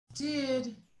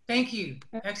did. Thank you.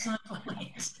 Excellent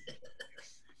point.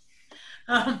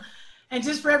 um, and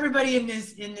just for everybody in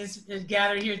this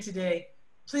gathered here today,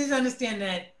 please understand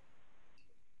that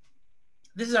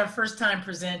this is our first time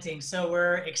presenting, so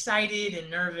we're excited and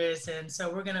nervous, and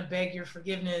so we're going to beg your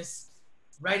forgiveness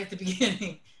right at the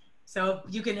beginning, so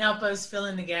you can help us fill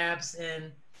in the gaps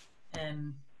and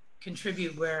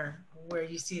contribute where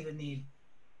you see the need.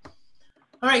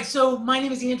 All right, so my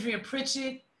name is Andrea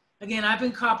Pritchett. Again, I've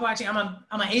been cop watching. I'm an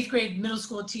 8th grade middle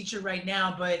school teacher right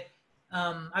now, but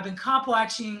I've been cop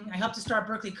watching. I helped to start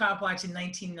Berkeley Copwatch in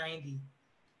 1990,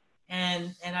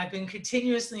 and I've been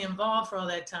continuously involved for all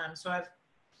that time. So I've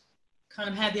kind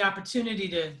of had the opportunity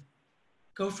to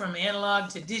go from analog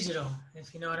to digital,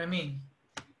 if you know what I mean.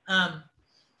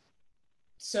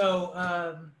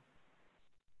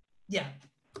 Yeah,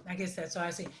 I guess that's all I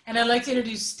say. And I'd like to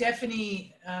introduce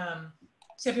Stephanie.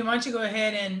 Stephanie, why don't you go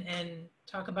ahead and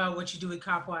talk about what you do with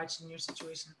Copwatch in your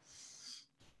situation?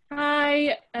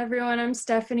 Hi, everyone. I'm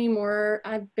Stephanie Moore.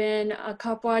 I've been a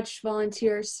Copwatch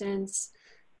volunteer since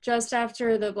just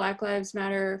after the Black Lives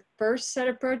Matter first set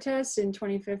of protests in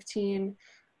 2015.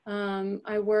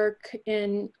 I work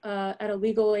at a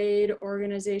legal aid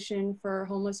organization for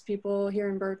homeless people here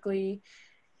in Berkeley.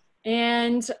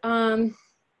 And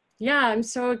yeah, I'm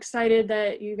so excited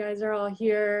that you guys are all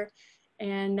here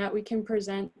and that we can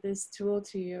present this tool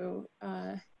to you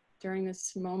during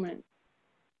this moment.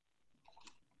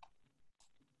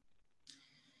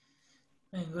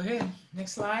 Go ahead.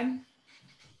 Next slide.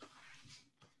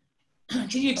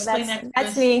 Can you explain that?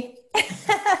 That's me.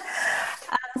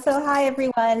 So hi,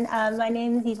 everyone. My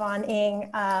name is Yvonne Ng.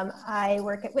 I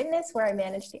work at Witness, where I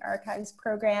manage the archives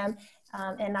program,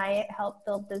 and I help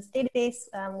build this database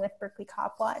with Berkeley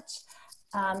Copwatch.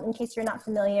 In case you're not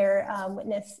familiar,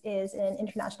 Witness is an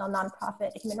international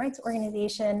nonprofit human rights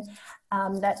organization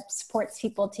that supports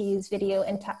people to use video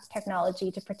and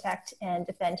technology to protect and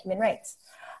defend human rights.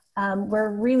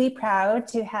 We're really proud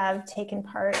to have taken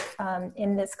part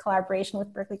in this collaboration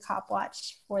with Berkeley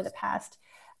Copwatch for the past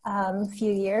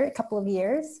couple of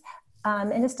years.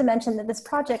 And just to mention that this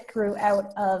project grew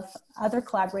out of other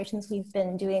collaborations we've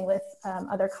been doing with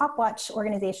other Copwatch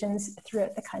organizations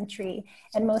throughout the country.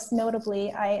 And most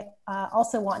notably, I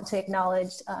also want to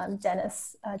acknowledge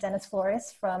Dennis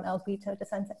Flores from El Grito de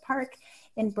Sunset Park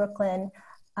in Brooklyn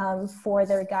for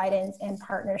their guidance and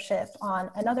partnership on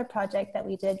another project that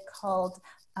we did called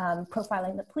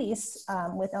Profiling the Police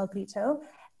with El Grito,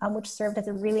 which served as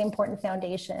a really important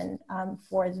foundation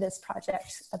for this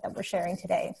project that we're sharing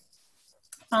today.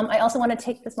 I also want to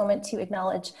take this moment to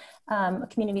acknowledge a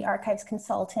community archives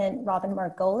consultant, Robin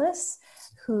Margolis,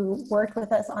 who worked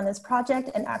with us on this project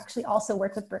and actually also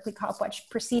worked with Berkeley Copwatch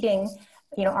preceding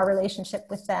our relationship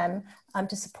with them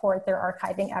to support their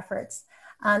archiving efforts.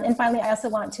 And finally, I also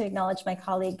want to acknowledge my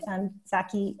colleague,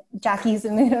 Jackie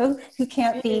Zamudo, who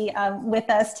can't be with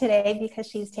us today because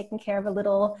she's taking care of a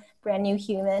little brand new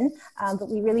human, but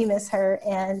we really miss her,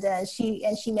 and she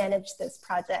managed this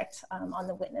project on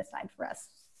the Witness side for us.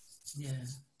 Yeah.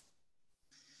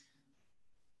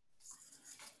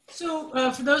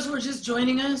 So for those who are just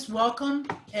joining us, welcome.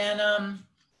 And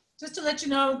just to let you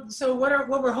know, so what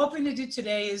we're hoping to do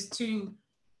today is to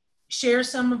share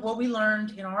some of what we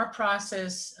learned in our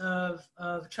process of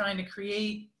trying to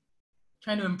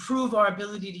improve our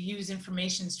ability to use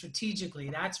information strategically.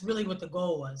 That's really what the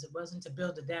goal was. It wasn't to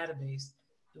build a database.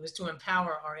 It was to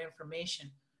empower our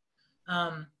information.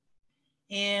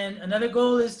 And another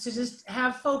goal is to just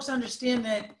have folks understand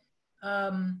that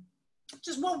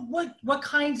just what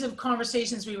kinds of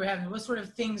conversations we were having, what sort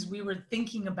of things we were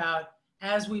thinking about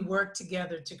as we worked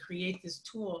together to create this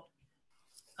tool.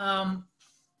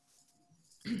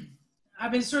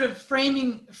 I've been sort of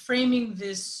framing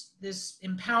this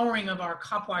empowering of our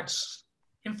Copwatch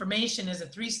information as a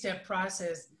 3-step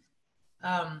process.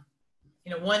 One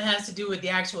has to do with the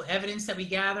actual evidence that we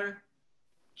gather,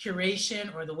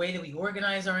 curation, or the way that we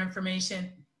organize our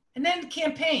information, and then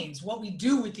campaigns, what we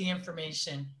do with the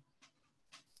information,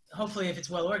 hopefully if it's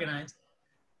well organized.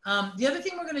 The other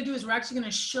thing we're going to do is we're actually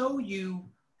going to show you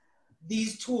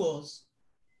these tools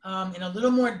in a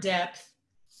little more depth,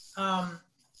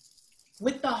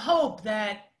 with the hope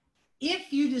that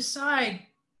if you decide,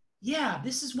 yeah,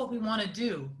 this is what we want to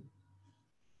do,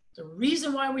 the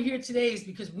reason why we're here today is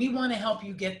because we want to help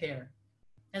you get there.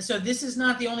 And so this is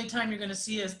not the only time you're going to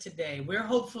see us today. We're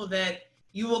hopeful that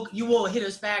you will hit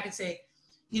us back and say,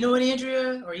 you know what,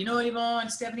 Andrea, or you know what, Yvonne,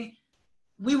 Stephanie,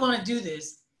 we want to do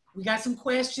this. We got some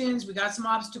questions, we got some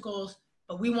obstacles,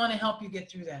 but we want to help you get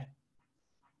through that.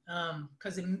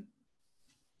 Because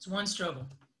it's one struggle.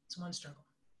 It's one struggle.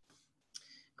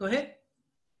 Go ahead.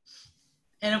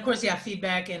 And of course, yeah,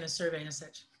 feedback and a survey and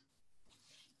such.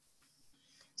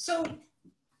 So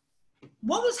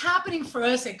what was happening for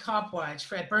us at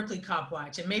Copwatch, at Berkeley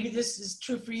Copwatch, and maybe this is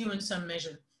true for you in some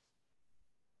measure.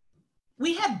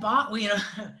 We had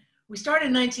we started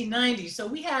in 1990, so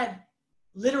we had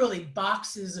literally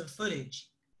boxes of footage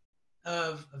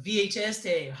of VHS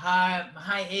tape,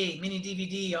 high 8, mini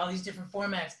DVD, all these different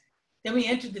formats. Then we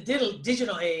entered the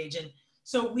digital age. And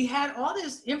so we had all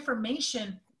this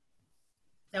information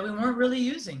that we weren't really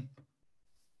using.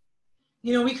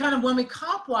 You know, we kind of, when we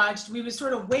cop-watched, we would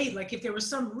sort of wait, like if there was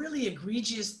some really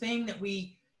egregious thing that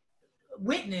we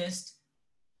witnessed,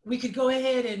 we could go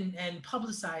ahead and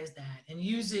publicize that and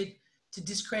use it to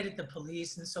discredit the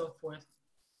police and so forth.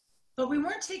 But we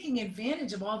weren't taking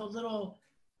advantage of all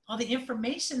the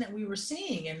information that we were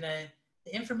seeing and the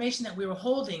information that we were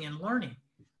holding and learning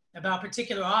about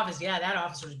particular office. Yeah, that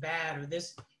officer's bad, or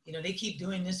this, you know, they keep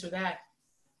doing this or that.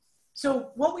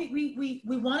 So what we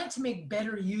wanted to make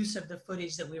better use of the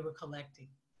footage that we were collecting.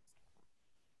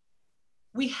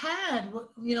 We had,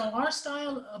 you know, our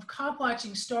style of cop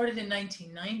watching started in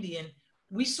 1990, and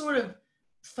we sort of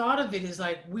thought of it as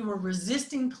like we were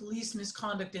resisting police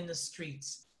misconduct in the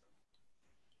streets.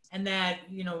 And that,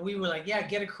 you know, we were like, yeah,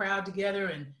 get a crowd together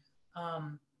and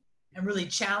really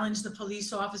challenge the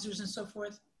police officers and so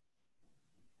forth.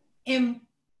 And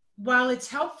while it's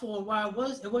helpful,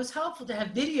 it was helpful to have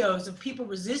videos of people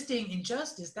resisting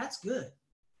injustice, that's good.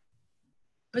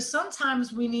 But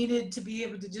sometimes we needed to be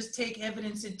able to just take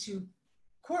evidence into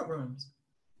courtrooms.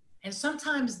 And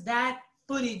sometimes that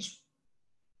footage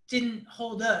didn't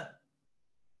hold up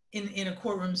in a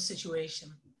courtroom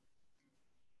situation.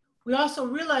 We also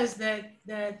realized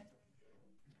that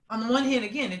on the one hand,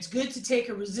 again, it's good to take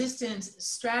a resistance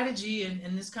strategy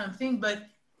and this kind of thing, but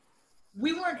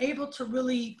we weren't able to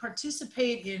really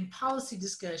participate in policy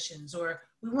discussions, or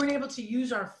we weren't able to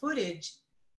use our footage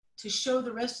to show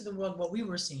the rest of the world what we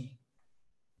were seeing.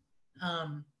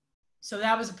 So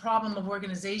that was a problem of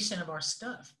organization of our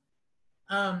stuff.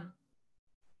 And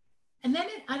then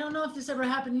I don't know if this ever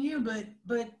happened to you,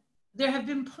 but there have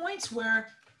been points where,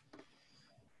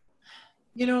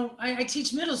 you know, I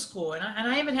teach middle school, and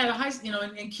I even had a high, you know,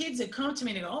 and kids that come to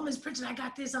me and they go, oh, Ms. Pritchett, I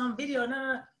got this on video.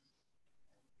 No.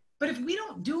 But if we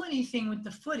don't do anything with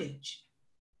the footage,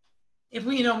 if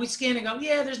we, you know, we scan and go,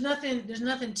 yeah, there's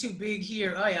nothing too big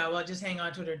here. Oh yeah, well, just hang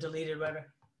on to it or delete it or whatever.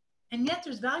 And yet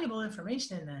there's valuable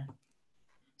information in that.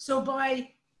 So by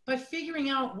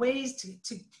figuring out ways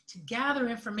to gather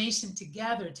information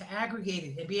together, to aggregate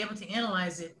it and be able to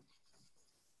analyze it,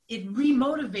 it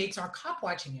remotivates our cop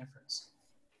watching efforts.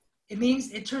 It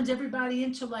means it turns everybody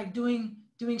into like doing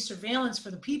surveillance for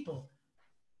the people.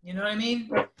 You know what I mean?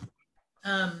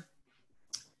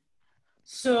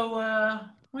 So why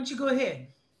don't you go ahead?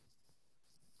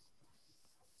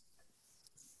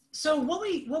 So what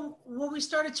we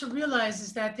started to realize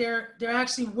is that there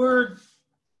actually were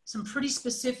some pretty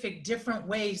specific different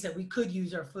ways that we could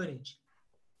use our footage.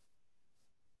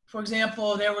 For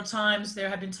example, there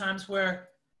have been times where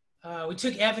we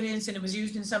took evidence and it was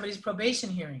used in somebody's probation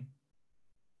hearing.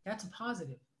 That's a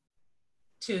positive.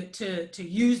 To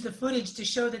use the footage to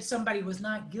show that somebody was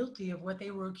not guilty of what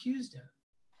they were accused of.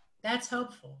 That's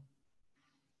helpful.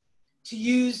 To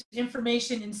use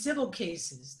information in civil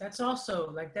cases, that's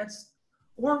also like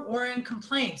or in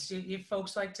complaints, if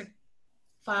folks like to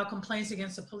file complaints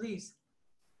against the police.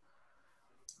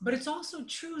 But it's also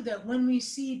true that when we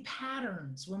see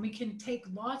patterns, when we can take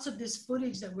lots of this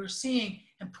footage that we're seeing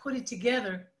and put it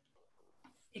together,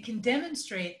 it can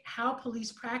demonstrate how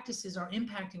police practices are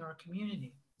impacting our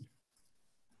community.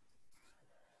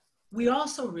 We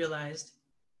also realized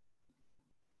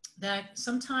that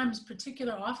sometimes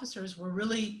particular officers were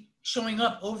really showing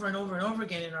up over and over and over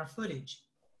again in our footage,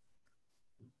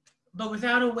 but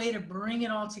without a way to bring it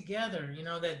all together, you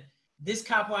know, that this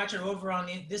cop watcher over on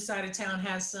this side of town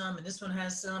has some, and this one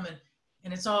has some,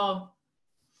 and it's all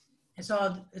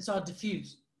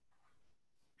diffused.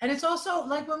 And it's also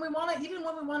like when we want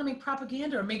to make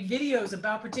propaganda or make videos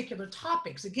about particular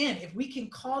topics, again, if we can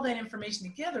call that information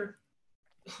together,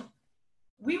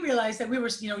 we realized that we were,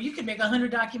 you know, you could make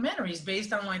 100 documentaries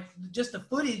based on like just the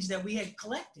footage that we had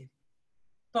collected,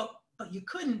 but you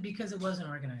couldn't because it wasn't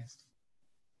organized.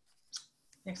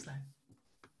 Next slide.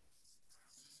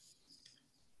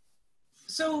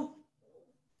 So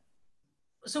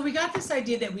we got this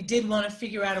idea that we did want to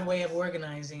figure out a way of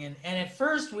organizing, and at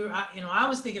first we were, you know, I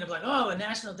was thinking of like, oh, a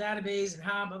national database and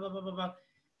how blah blah blah blah blah,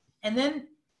 and then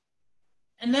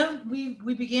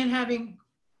we began having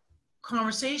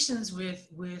conversations with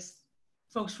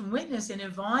folks from Witness, and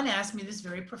Yvonne asked me this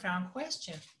very profound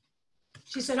question.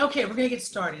 She said, okay, we're going to get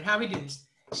started. How do we do this?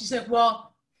 She said,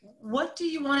 well, what do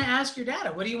you want to ask your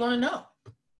data? What do you want to know?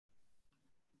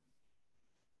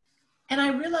 And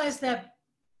I realized that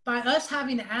by us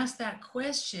having to ask that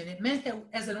question, it meant that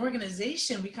as an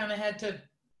organization, we kind of had to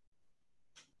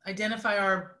identify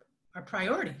our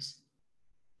priorities.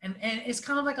 And it's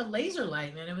kind of like a laser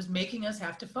light, and it was making us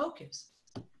have to focus.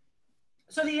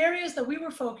 So the areas that we were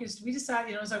focused, we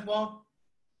decided, it was like, well,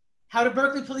 how do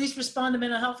Berkeley police respond to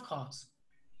mental health calls?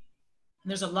 And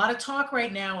there's a lot of talk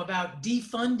right now about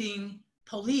defunding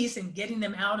police and getting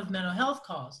them out of mental health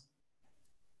calls.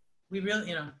 We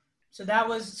really, so that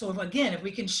was, so again, if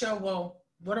we can show, well,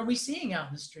 what are we seeing out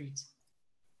in the streets?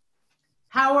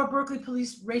 How are Berkeley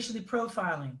police racially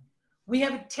profiling? We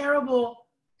have a terrible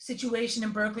situation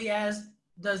in Berkeley, as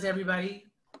does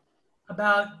everybody,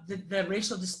 about the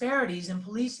racial disparities in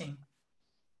policing.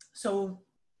 So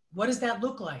what does that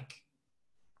look like?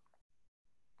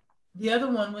 The other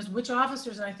one was which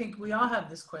officers, and I think we all have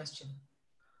this question,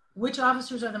 which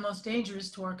officers are the most dangerous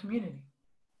to our community?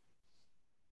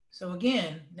 So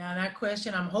again, now that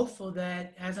question, I'm hopeful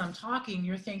that as I'm talking,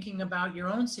 you're thinking about your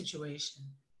own situation.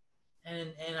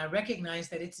 And I recognize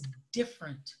that it's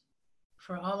different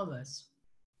for all of us.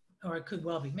 Or it could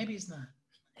well be. Maybe it's not.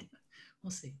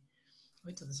 We'll see.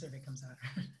 Wait till the survey comes out.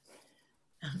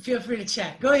 Feel free to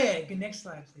chat. Go ahead. Good, next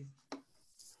slide, please.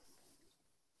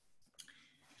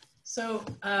 So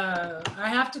I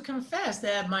have to confess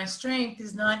that my strength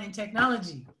is not in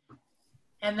technology.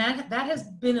 And that has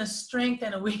been a strength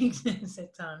and a weakness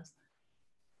at times.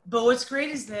 But what's great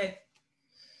is that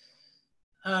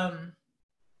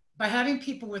by having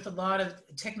people with a lot of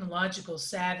technological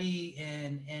savvy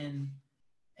and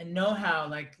know-how,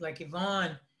 like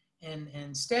Yvonne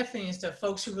and Stephanie and stuff,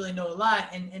 folks who really know a lot,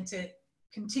 and to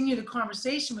continue the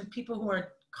conversation with people who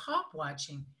are cop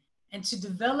watching, and to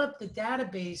develop the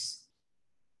database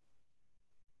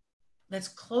that's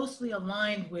closely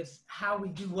aligned with how we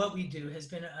do what we do has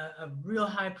been a real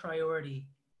high priority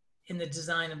in the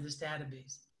design of this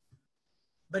database.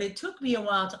 But it took me a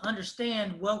while to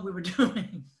understand what we were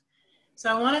doing. So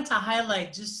I wanted to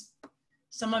highlight just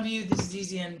some of you, this is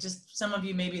easy, and just some of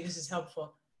you, maybe this is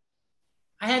helpful.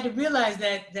 I had to realize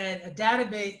that a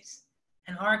database,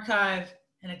 an archive,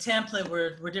 and a template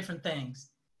were different things.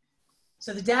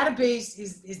 So the database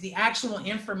is the actual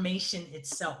information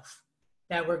itself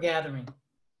that we're gathering.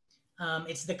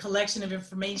 It's the collection of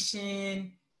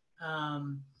information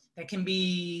that can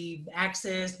be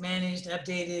accessed, managed,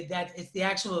 updated. It's the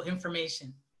actual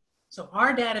information. So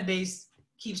our database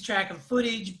keeps track of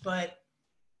footage, but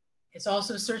it's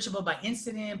also searchable by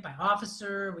incident, by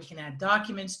officer. We can add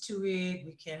documents to it.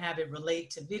 We can have it relate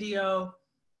to video,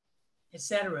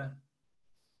 etc.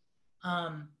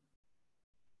 The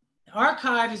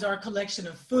archive is our collection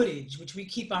of footage, which we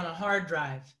keep on a hard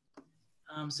drive.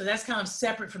 So that's kind of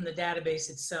separate from the database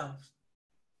itself.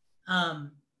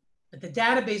 But the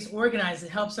database organizes,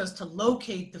 it helps us to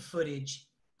locate the footage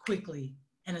quickly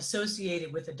and associate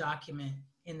it with a document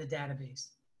in the database.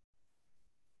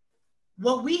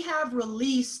 What we have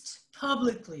released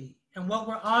publicly and what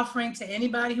we're offering to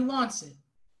anybody who wants it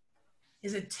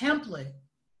is a template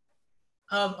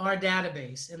of our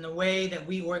database and the way that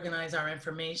we organize our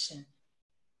information.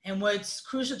 And what's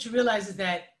crucial to realize is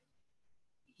that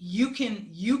you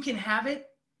can have it,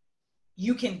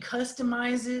 you can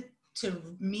customize it to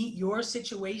meet your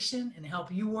situation and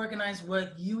help you organize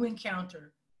what you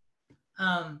encounter.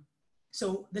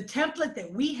 So the template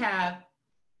that we have,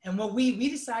 and what we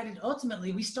decided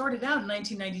ultimately, we started out in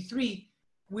 1993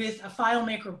 with a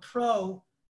FileMaker Pro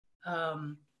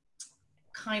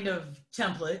kind of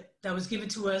template that was given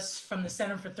to us from the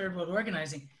Center for Third World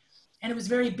Organizing. And it was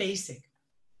very basic.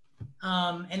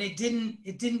 And it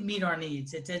didn't meet our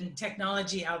needs.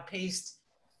 Technology outpaced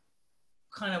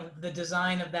kind of the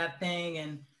design of that thing,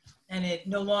 and it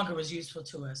no longer was useful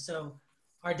to us. So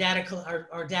our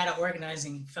data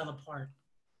organizing fell apart.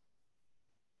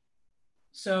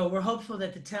 So we're hopeful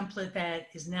that the template that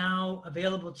is now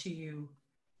available to you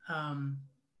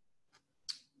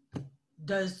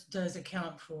does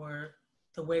account for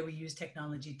the way we use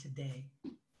technology today.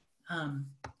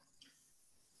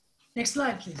 Next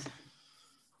slide, please.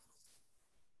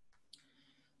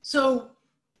 So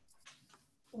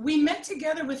we met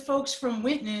together with folks from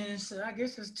Witness, I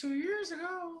guess it was 2 years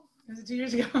ago. Was it 2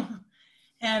 years ago?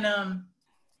 And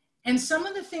some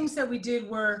of the things that we did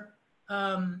were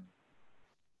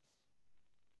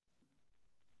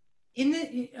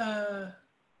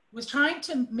was trying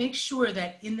to make sure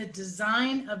that in the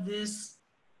design of this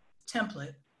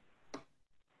template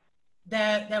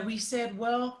that we said,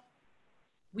 well,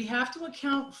 we have to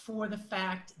account for the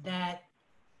fact that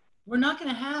we're not going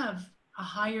to have a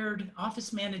hired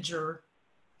office manager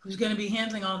who's going to be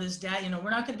handling all this data. We're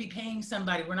not going to be paying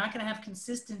somebody. We're not going to have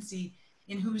consistency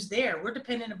in who's there. We're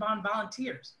dependent upon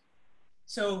volunteers.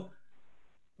 So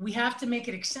we have to make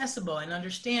it accessible and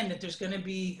understand that there's going to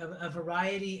be a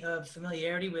variety of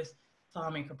familiarity with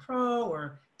FileMaker Pro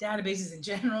or databases in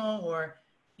general, or,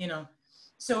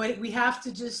 so we have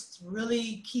to just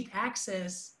really keep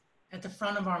access at the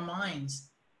front of our minds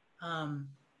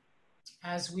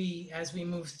as we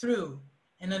move through,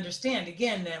 and understand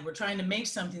again that we're trying to make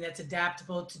something that's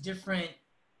adaptable to different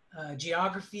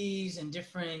geographies and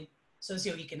different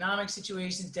socioeconomic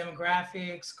situations,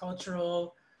 demographics,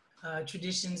 cultural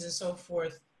traditions, and so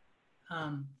forth.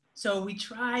 So we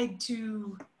tried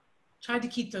to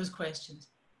keep those questions,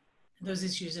 those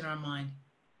issues in our mind.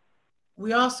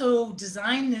 We also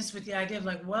designed this with the idea of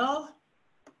like, well,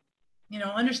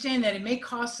 understand that it may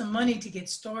cost some money to get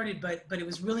started, but it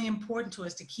was really important to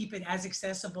us to keep it as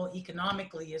accessible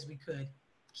economically as we could,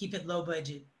 keep it low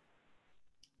budget.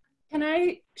 Can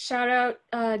I shout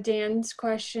out Dan's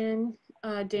question,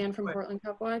 Dan from Portland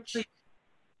Copwatch?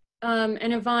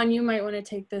 And Yvonne, you might want to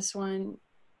take this one.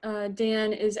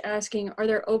 Dan is asking, are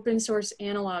there open source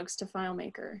analogs to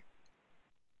FileMaker?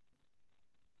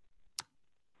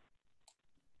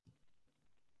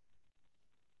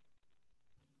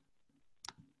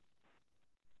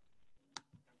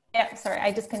 Yeah, sorry,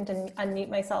 I just couldn't unmute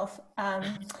myself.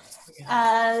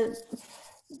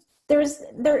 There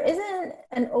isn't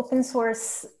an open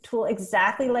source tool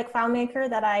exactly like FileMaker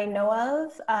that I know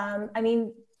of. I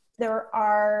mean, there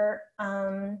are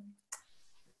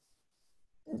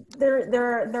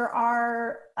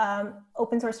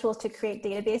open source tools to create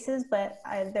databases, but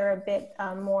they're a bit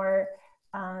more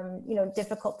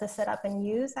difficult to set up and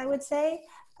use, I would say.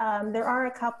 There are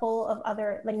a couple of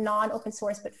other like non-open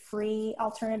source but free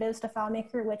alternatives to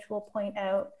FileMaker, which we'll point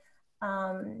out,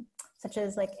 such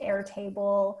as like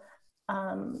Airtable.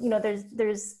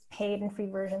 There's paid and free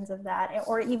versions of that,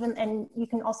 and you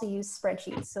can also use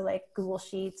spreadsheets, so like Google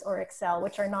Sheets or Excel,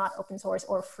 which are not open source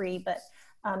or free, but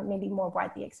maybe more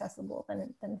widely accessible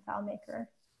than FileMaker.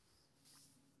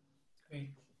 Great.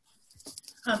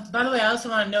 By the way, I also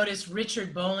want to notice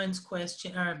Richard Boland's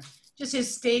question, or just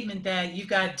his statement that you've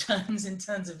got tons and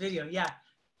tons of video. Yeah,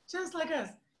 just like us.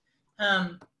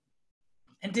 And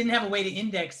didn't have a way to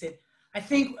index it. I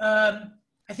think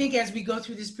as we go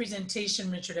through this presentation,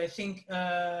 Richard, I think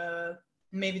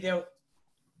maybe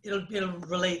it'll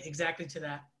relate exactly to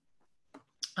that.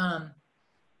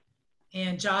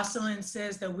 And Jocelyn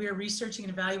says that we're researching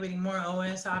and evaluating more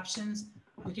OS options.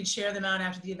 We can share them out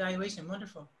after the evaluation.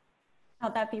 Wonderful.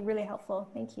 Oh, that'd be really helpful.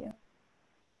 Thank you.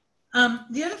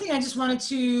 The other thing I just wanted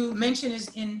to mention is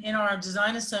in our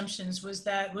design assumptions was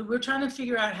that we're trying to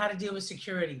figure out how to deal with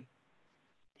security.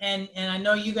 And I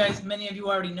know you guys, many of you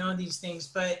already know these things,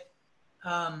 but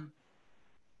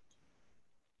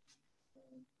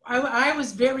I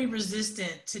was very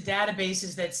resistant to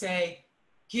databases that say,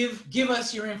 give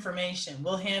us your information,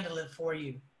 we'll handle it for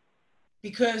you.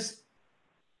 Because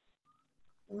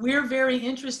we're very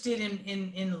interested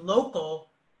in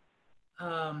local,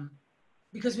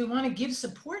 because we want to give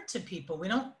support to people. We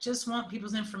don't just want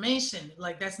people's information.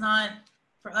 Like that's not,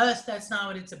 for us, that's not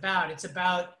what it's about. It's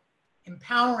about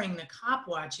empowering the cop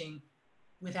watching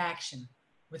with action,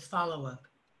 with follow-up.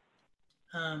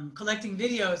 Collecting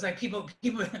videos, like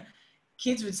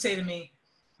kids would say to me,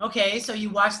 okay, so you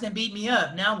watched them beat me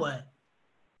up, now what?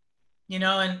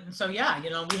 And so yeah,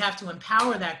 we have to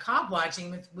empower that cop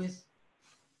watching with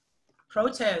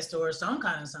protest or some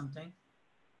kind of something.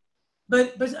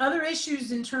 But other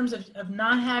issues in terms of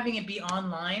not having it be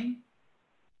online,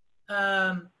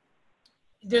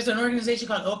 there's an organization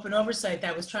called Open Oversight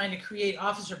that was trying to create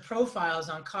officer profiles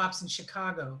on cops in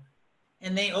Chicago.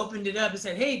 And they opened it up and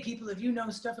said, hey, people, if you know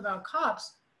stuff about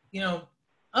cops,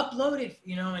 upload it,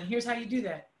 and here's how you do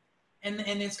that. And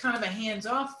it's kind of a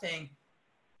hands-off thing.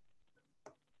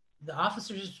 The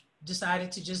officers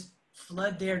decided to just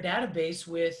flood their database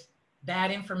with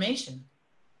bad information.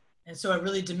 And so it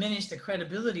really diminished the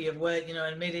credibility of what,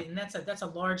 and made it, and that's a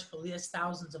large police,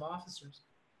 thousands of officers.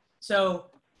 So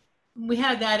we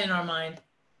had that in our mind.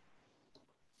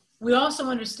 We also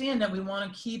understand that we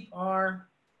want to keep our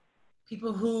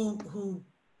people who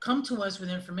come to us with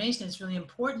information. It's really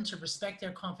important to respect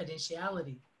their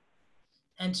confidentiality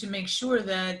and to make sure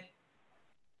that,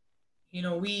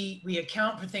 we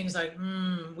account for things like,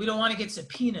 we don't want to get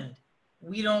subpoenaed.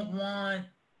 We don't want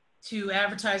to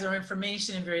advertise our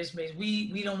information in various ways.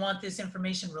 We don't want this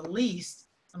information released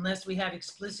unless we have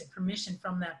explicit permission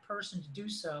from that person to do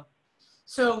so.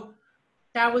 So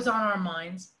that was on our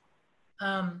minds.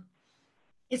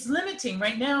 It's limiting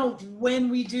right now when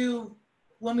we do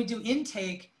when we do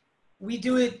intake, we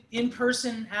do it in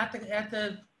person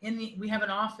we have an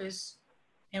office,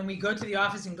 and we go to the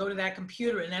office and go to that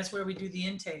computer, and that's where we do the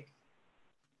intake.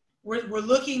 We're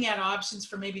looking at options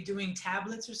for maybe doing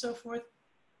tablets or so forth,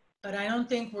 but I don't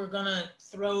think we're gonna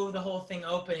throw the whole thing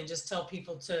open and just tell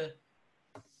people to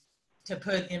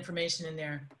put information in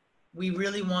there. We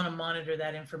really want to monitor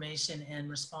that information and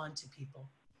respond to people,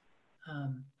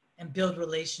 and build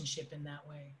relationship in that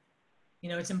way. You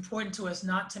know, it's important to us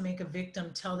not to make a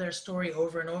victim tell their story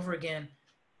over and over again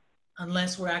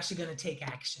unless we're actually going to take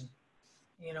action,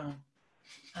 you know.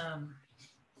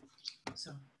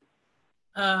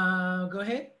 Go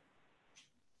ahead.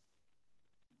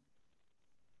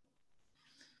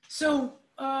 So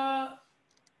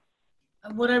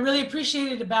what I really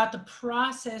appreciated about the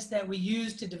process that we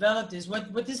used to develop this,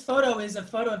 what this photo is a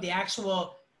photo of the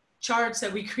actual charts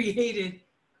that we created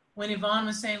when Yvonne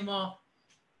was saying, well,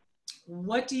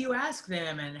 what do you ask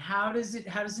them, and how does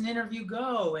an interview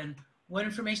go, and what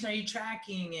information are you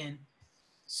tracking? And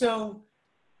so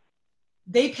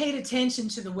they paid attention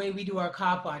to the way we do our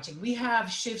cop watching. We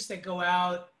have shifts that go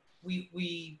out.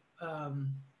 We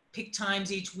pick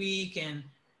times each week, and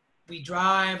we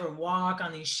drive or walk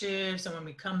on these shifts. And when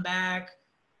we come back,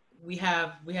 we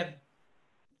have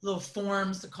little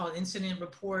forms called incident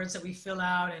reports that we fill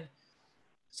out. And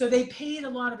so they paid a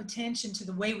lot of attention to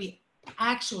the way we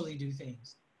actually do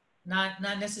things, not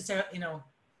necessarily, you know,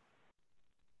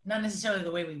 not necessarily the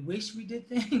way we wish we did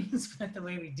things, but the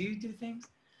way we do things.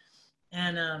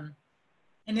 And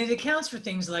it accounts for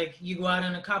things like you go out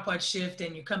on a cop watch shift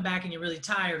and you come back and you're really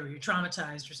tired or you're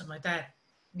traumatized or something like that.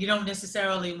 You don't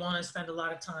necessarily want to spend a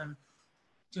lot of time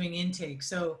doing intake.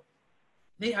 So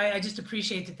I just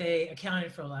appreciate that they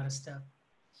accounted for a lot of stuff.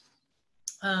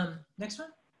 Next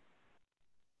one.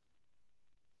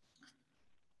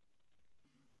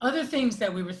 Other things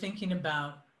that we were thinking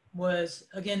about was,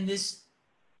 again, this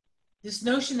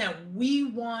notion that we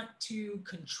want to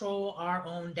control our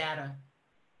own data.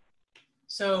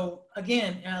 So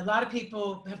again, a lot of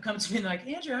people have come to me like,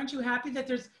 Andrew, aren't you happy that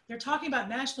they're talking about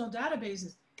national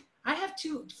databases? I have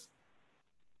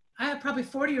probably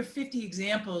 40 or 50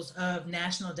 examples of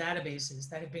national databases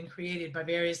that have been created by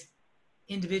various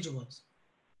individuals.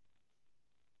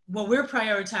 What we're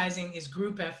prioritizing is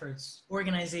group efforts,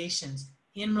 organizations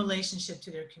in relationship to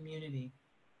their community.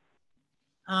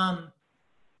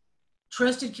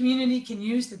 Trusted community can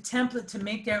use the template to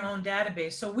make their own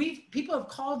database. So people have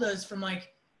called us from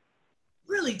like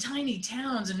really tiny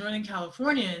towns in Northern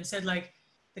California and said like,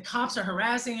 the cops are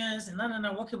harassing us and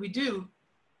no, what can we do?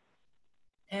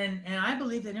 And I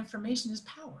believe that information is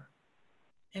power.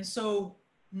 And so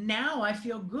now I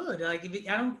feel good. Like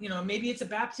I don't, you know, maybe it's a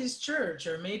Baptist church,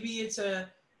 or maybe it's a,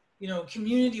 you know,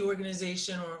 community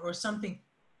organization or something.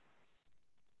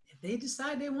 If they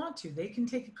decide they want to, they can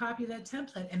take a copy of that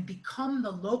template and become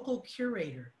the local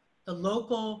curator, the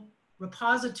local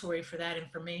repository for that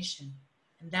information.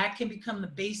 And that can become the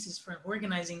basis for an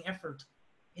organizing effort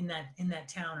in that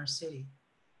town or city.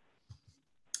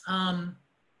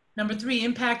 Number 3,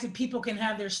 impacted people can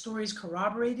have their stories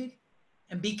corroborated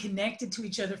and be connected to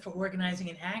each other for organizing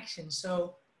and action.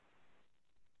 So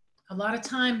a lot of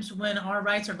times when our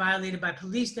rights are violated by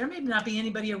police, there may not be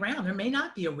anybody around. There may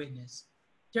not be a witness.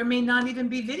 There may not even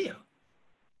be video.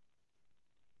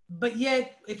 But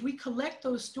yet, if we collect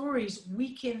those stories,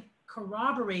 we can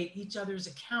corroborate each other's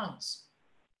accounts.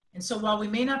 And so while we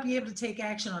may not be able to take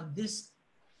action on this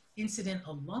incident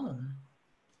alone,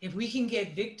 if we can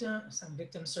get some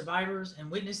victim survivors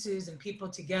and witnesses and people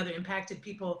together, impacted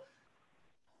people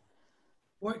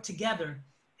work together,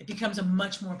 it becomes a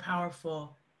much more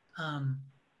powerful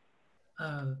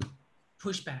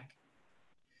pushback.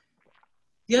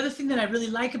 The other thing that I really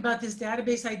like about this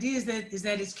database idea is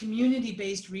that it's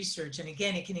community-based research. And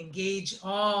again, it can engage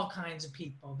all kinds of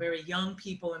people, very young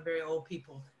people and very old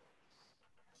people.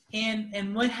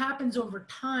 And what happens over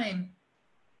time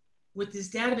with this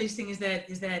database thing is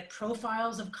that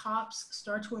profiles of cops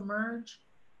start to emerge,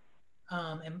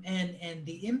 and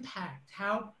the impact,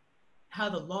 how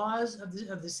the laws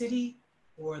of the city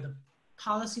or the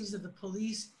policies of the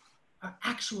police are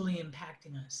actually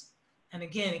impacting us. And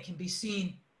again, it can be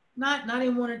seen not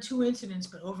in 1 or 2 incidents,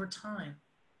 but over time.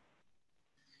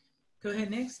 Go ahead,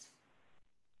 next.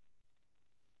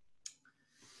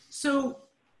 So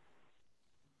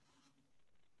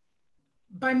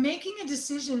by making a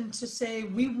decision to say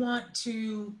we want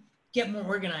to get more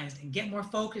organized and get more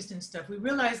focused and stuff, we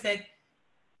realize that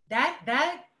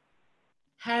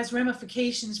has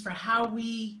ramifications for how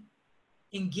we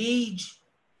engage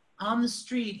on the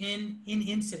street in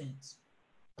incidents.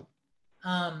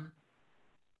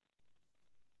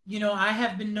 you know, I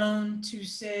have been known to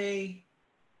say,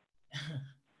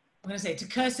 I'm going to say, to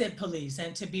cuss at police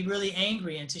and to be really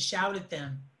angry and to shout at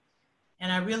them.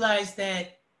 And I realized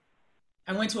that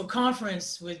I went to a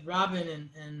conference with Robin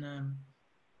and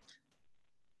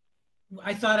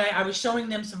I thought I was showing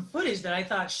them some footage that I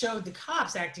thought showed the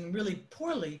cops acting really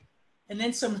poorly. And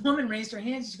then some woman raised her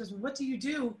hand and she goes, well, what do you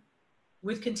do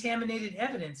with contaminated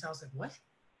evidence? And I was like, what?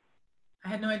 I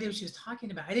had no idea what she was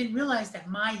talking about. I didn't realize that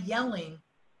my yelling,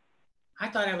 I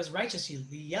thought I was righteously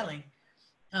yelling,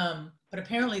 but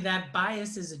apparently that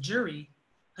biases a jury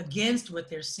against what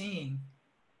they're seeing.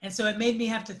 And so it made me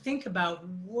have to think about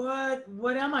what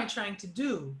am I trying to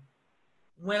do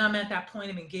when I'm at that point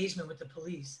of engagement with the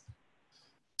police?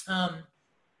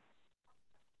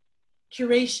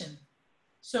 Curation.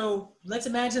 So let's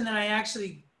imagine that I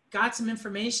actually got some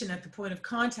information at the point of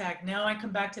contact. Now I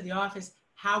come back to the office,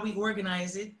 how we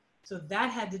organize it. So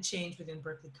that had to change within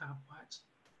Berkeley Copwatch.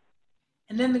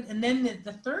 And then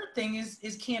the third thing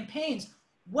is campaigns.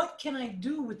 What can I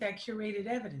do with that curated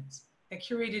evidence, that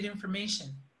curated information?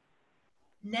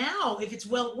 Now, if it's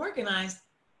well organized,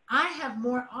 I have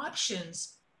more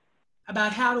options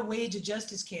about how to wage a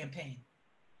justice campaign.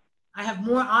 I have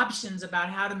more options about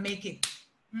how to make it,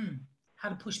 how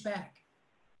to push back.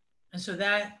 And so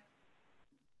that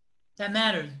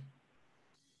mattered.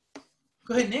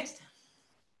 Go ahead, next.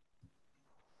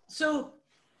 So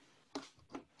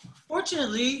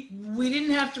fortunately, we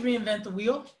didn't have to reinvent the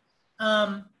wheel.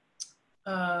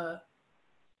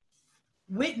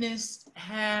 Witness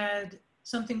had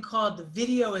something called the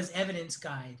Video as Evidence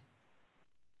Guide.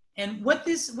 And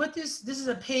this is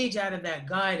a page out of that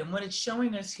guide, and what it's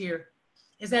showing us here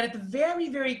is that at the very,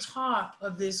 very top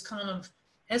of this kind of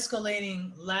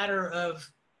escalating ladder of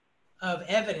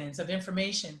evidence, of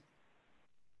information,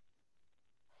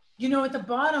 you know, at the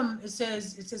bottom it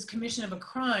says commission of a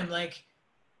crime. Like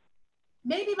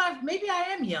maybe I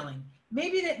am yelling.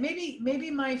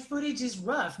 Maybe my footage is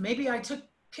rough. Maybe I took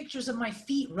pictures of my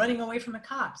feet running away from the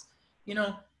cops. You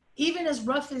know, even as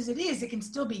rough as it is, it can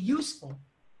still be useful.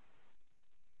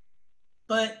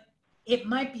 But it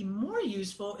might be more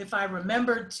useful if I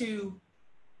remember to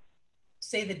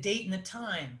say the date and the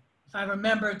time. If I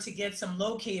remember to get some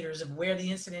locators of where the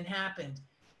incident happened.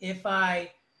 If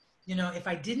I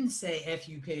didn't say F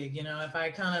you pig, you know, if I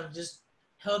kind of just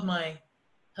held my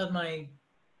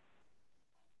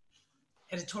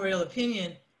editorial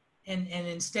opinion and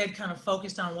instead kind of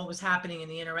focused on what was happening in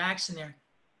the interaction there.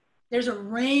 There's a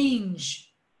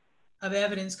range of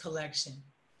evidence collection.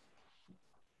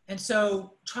 And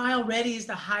so trial ready is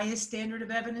the highest standard of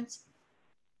evidence,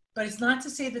 but it's not to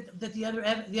say that the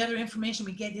other information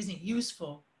we get isn't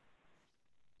useful,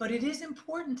 but it is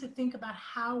important to think about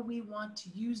how we want to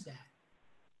use that.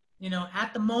 You know,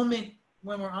 at the moment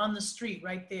when we're on the street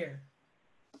right there.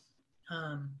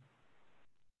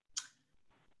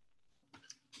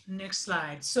 Next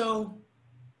slide. So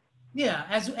yeah,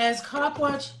 as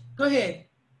Copwatch, go ahead.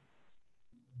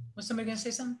 Was somebody gonna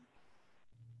say something?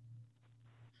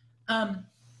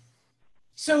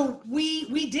 So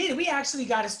we actually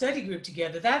got a study group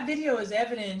together. That video is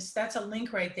evidence. That's a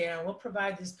link right there. And we'll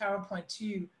provide this PowerPoint to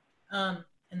you and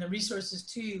the resources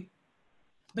to you.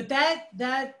 But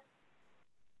that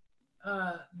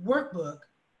workbook,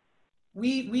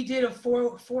 we did a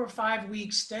 4 or 5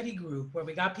 week study group where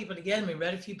we got people together and we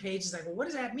read a few pages like, well, what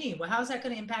does that mean? Well, how's that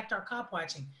going to impact our cop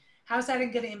watching? How's that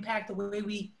going to impact the way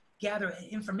we gather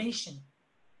information?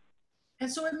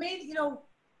 And so it made, you know,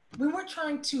 we weren't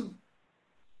trying to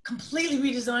completely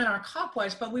redesign our cop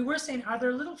watch, but we were saying, are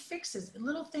there little fixes,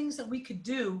 little things that we could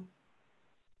do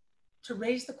to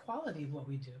raise the quality of what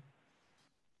we do?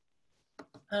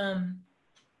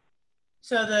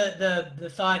 So the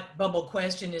thought bubble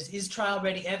question is trial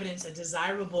ready evidence a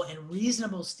desirable and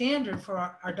reasonable standard for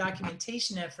our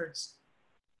documentation efforts?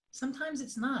 Sometimes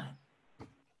it's not.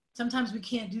 Sometimes we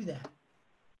can't do that.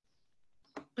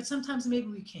 But sometimes maybe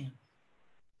we can.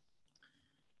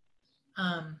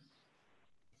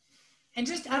 And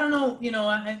just, I don't know, you know,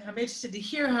 I'm interested to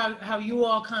hear how you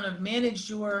all kind of managed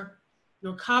your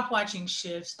cop watching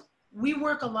shifts. We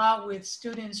work a lot with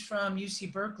students from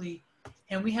UC Berkeley,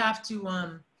 and we have to,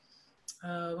 what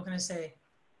can I say?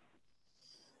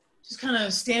 Just kind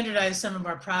of standardize some of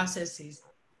our processes.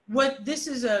 This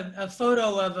is a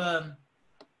photo of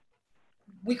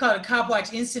we call it a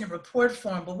Copwatch incident report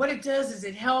form, but what it does is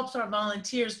it helps our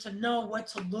volunteers to know what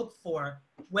to look for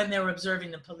when they're observing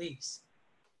the police.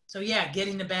 So yeah,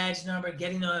 getting the badge number,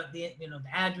 getting the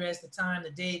address, the time,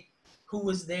 the date, who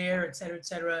was there, et cetera, et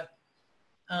cetera.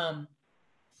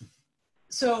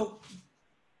 So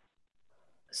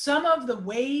some of the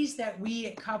ways that we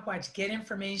at Copwatch get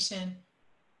information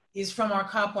is from our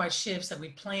Copwatch shifts that we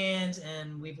planned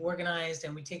and we've organized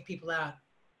and we take people out.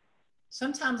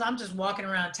 Sometimes I'm just walking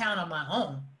around town on my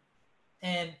own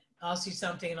and I'll see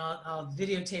something and I'll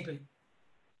videotape it.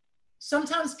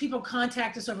 Sometimes people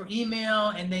contact us over email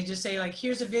and they just say like,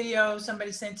 here's a video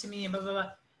somebody sent to me and blah, blah,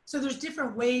 blah. So there's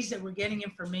different ways that we're getting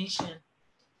information.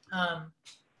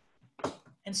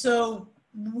 And so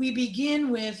we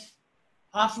begin with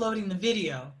offloading the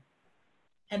video.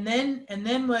 And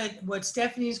then what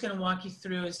Stephanie is going to walk you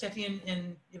through, and Stephanie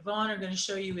and Yvonne are going to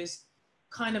show you, is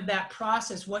kind of that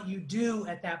process, what you do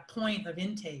at that point of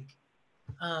intake.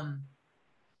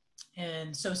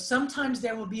 And so sometimes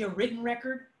there will be a written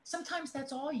record. Sometimes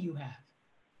that's all you have.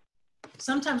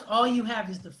 Sometimes all you have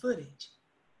is the footage.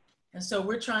 And so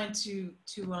we're trying to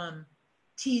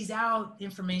tease out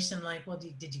information like, well,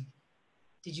 did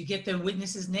you get the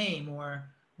witness's name, or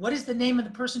what is the name of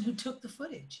the person who took the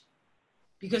footage?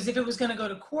 Because if it was going to go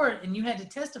to court and you had to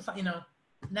testify, you know,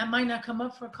 that might not come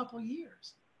up for a couple of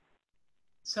years.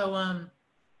 So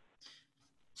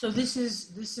so this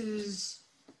is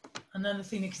another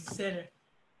thing to consider.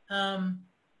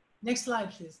 Next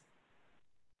slide, please.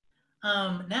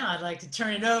 Now I'd like to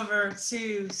turn it over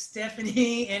to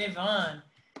Stephanie and Yvonne.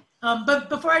 But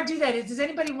before I do that, does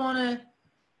anybody want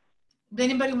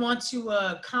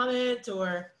to comment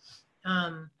or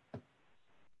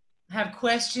have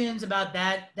questions about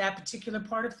that particular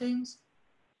part of things?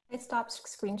 I stopped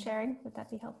screen sharing. Would that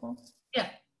be helpful? Yeah.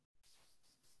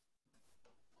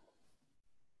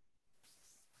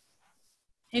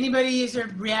 Anybody, is there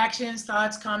reactions,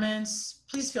 thoughts, comments?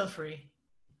 Please feel free.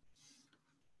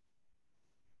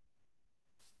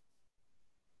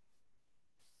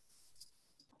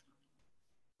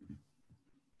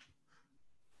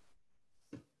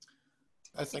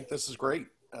 I think this is great.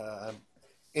 I'm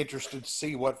interested to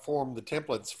see what form the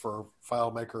templates for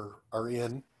FileMaker are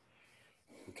in,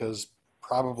 because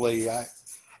probably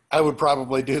I would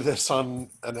probably do this on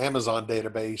an Amazon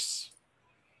database,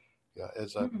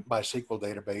 as a MySQL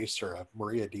database or a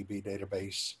MariaDB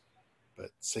database,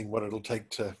 but seeing what it'll take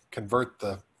to convert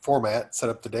the format, set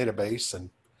up the database,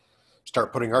 and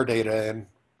start putting our data in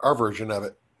our version of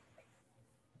it.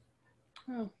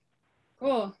 Oh,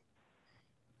 cool.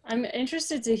 I'm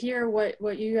interested to hear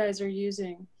what you guys are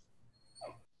using.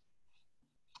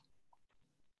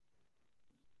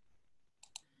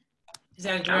 Is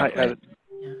that a direct question?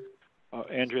 Yeah.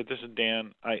 Andrea, this is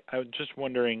Dan. I was just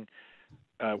wondering,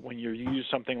 when you use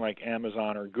something like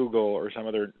Amazon or Google or some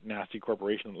other nasty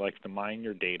corporation that likes to mine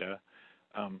your data,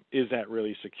 is that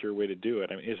really a secure way to do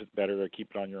it? I mean, is it better to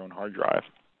keep it on your own hard drive?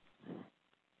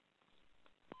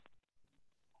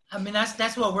 I mean,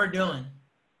 that's what we're doing.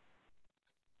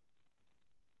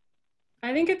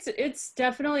 I think it's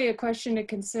definitely a question to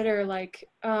consider. Like,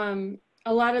 a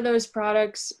lot of those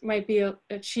products might be a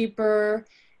cheaper,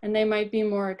 and they might be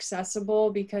more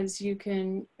accessible because you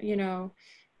can, you know,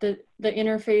 the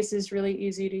interface is really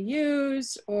easy to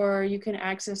use, or you can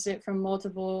access it from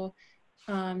multiple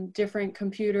different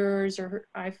computers or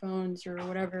iPhones or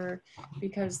whatever,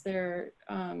 because they're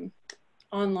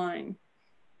online.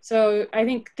 So I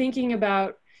think thinking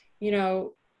about, you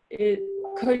know,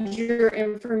 could your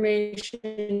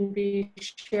information be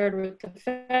shared with the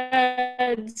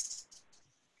feds?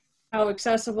 How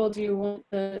accessible do you want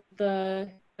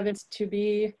the evidence to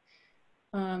be?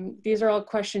 These are all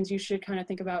questions you should kind of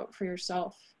think about for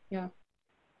yourself. Yeah.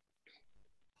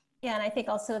 Yeah, and I think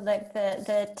also like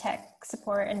the tech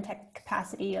support and tech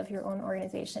capacity of your own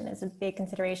organization is a big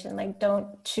consideration. Like,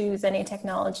 don't choose any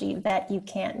technology that you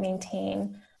can't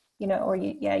maintain, you know, or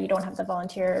you don't have the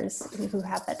volunteers who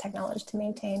have that technology to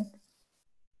maintain.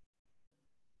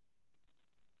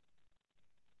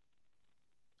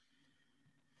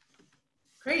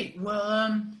 Great.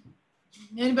 Well,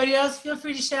 anybody else, feel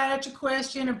free to shout out your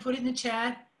question or put it in the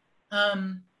chat.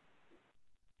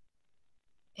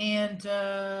 And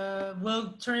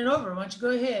we'll turn it over. Why don't you go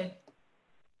ahead?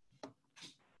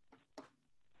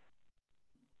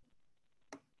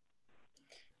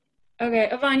 Okay,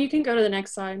 Yvonne, you can go to the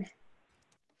next slide.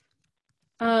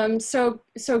 So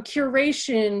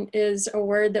curation is a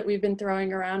word that we've been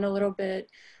throwing around a little bit.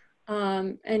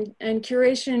 And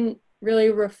curation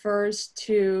really refers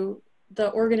to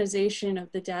the organization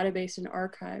of the database and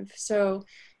archive. So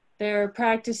there are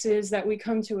practices that we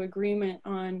come to agreement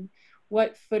on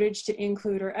what footage to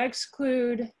include or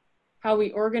exclude, how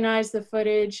we organize the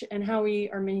footage, and how we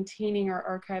are maintaining our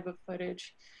archive of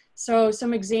footage. So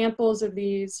some examples of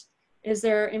these is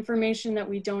there information that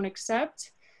we don't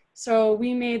accept. So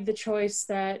we made the choice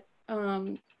that,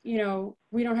 you know,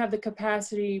 we don't have the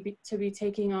capacity to be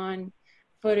taking on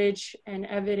footage and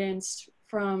evidence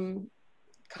from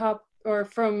or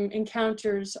from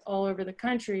encounters all over the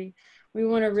country, we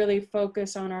want to really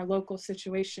focus on our local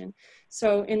situation.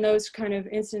 So in those kind of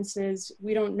instances,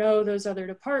 we don't know those other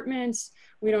departments,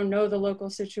 we don't know the local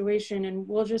situation, and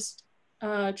we'll just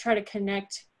try to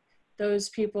connect those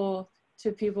people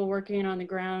to people working on the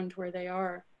ground where they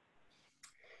are.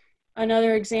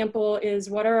 Another example is,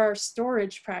 what are our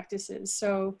storage practices?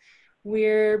 So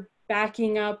we're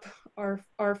backing up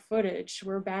our footage.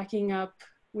 We're backing up,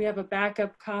 we have a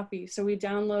backup copy. So we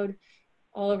download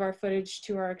all of our footage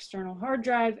to our external hard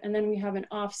drive, and then we have an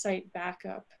offsite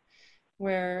backup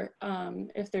where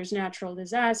if there's natural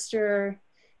disaster,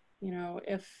 you know,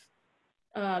 if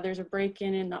there's a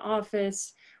break-in in the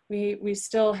office, we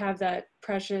still have that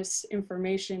precious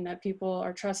information that people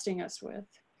are trusting us with.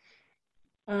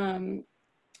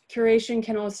 Curation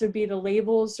can also be the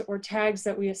labels or tags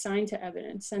that we assign to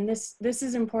evidence. And this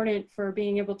is important for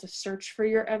being able to search for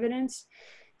your evidence.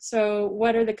 So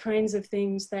what are the kinds of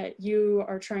things that you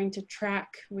are trying to track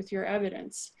with your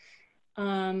evidence?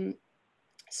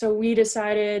 So we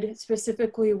decided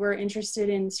specifically we're interested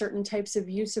in certain types of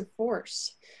use of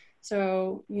force.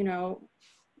 So, you know,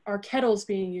 are kettles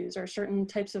being used? Are certain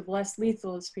types of less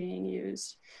lethals being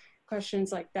used?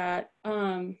 Questions like that.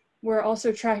 We're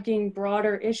also tracking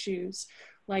broader issues,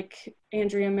 like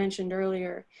Andrea mentioned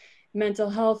earlier, mental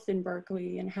health in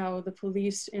Berkeley and how the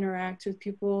police interact with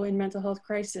people in mental health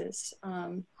crisis,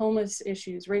 homeless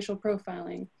issues, racial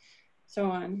profiling,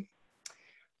 so on.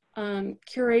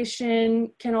 Curation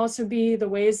can also be the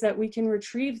ways that we can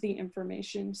retrieve the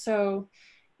information. So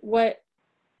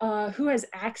who has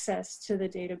access to the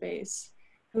database,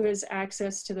 who has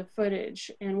access to the footage,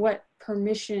 and what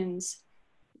permissions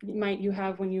might you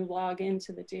have when you log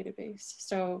into the database.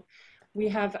 So we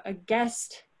have a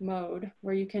guest mode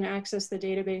where you can access the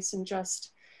database and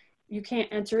just, you can't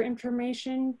enter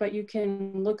information, but you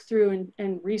can look through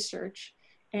and research,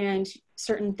 and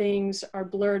certain things are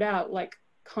blurred out, like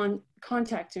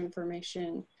contact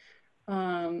information.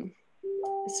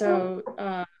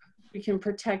 We can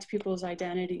protect people's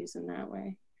identities in that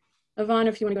way. Yvonne,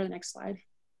 if you want to go to the next slide.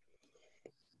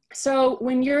 So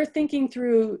when you're thinking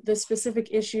through the specific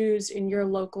issues in your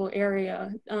local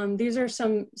area, these are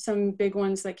some big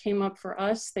ones that came up for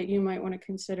us that you might want to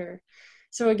consider.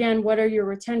 So again, what are your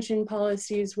retention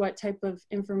policies? What type of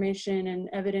information and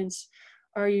evidence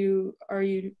are you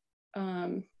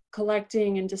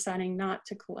collecting and deciding not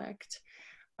to collect?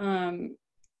 An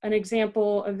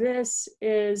example of this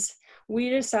is, we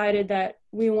decided that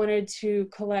we wanted to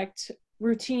collect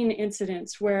routine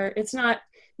incidents where it's not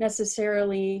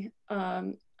necessarily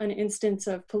an instance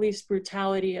of police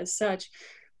brutality as such,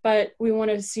 but we want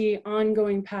to see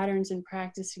ongoing patterns and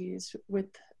practices with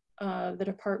the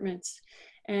departments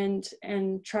and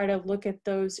try to look at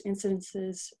those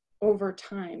incidences over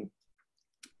time.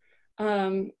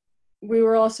 We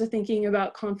were also thinking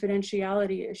about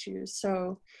confidentiality issues.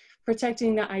 So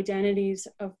protecting the identities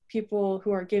of people who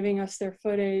are giving us their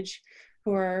footage,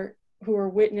 who are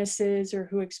witnesses or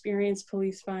who experience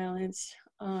police violence,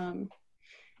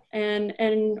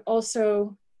 and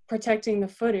also protecting the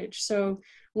footage. So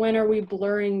when are we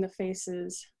blurring the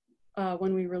faces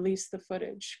when we release the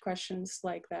footage? Questions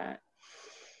like that.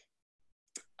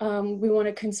 We want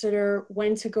to consider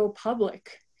when to go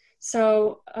public.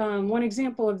 So one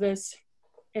example of this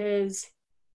is,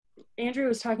 Andrew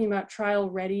was talking about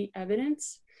trial-ready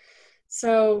evidence.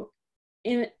 So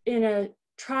in a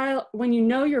trial, when you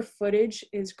know your footage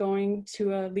is going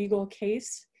to a legal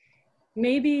case,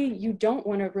 maybe you don't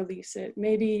want to release it.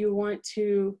 Maybe you want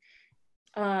to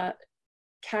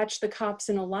catch the cops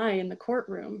in a lie in the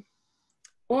courtroom.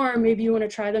 Or maybe you want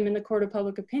to try them in the court of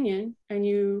public opinion and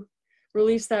you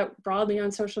release that broadly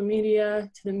on social media,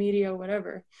 to the media,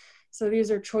 whatever. So these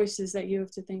are choices that you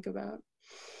have to think about.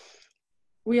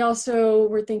 We also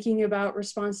were thinking about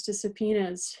response to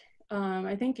subpoenas.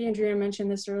 I think Andrea mentioned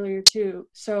this earlier too.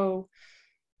 So,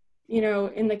 you know,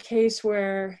 in the case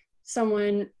where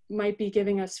someone might be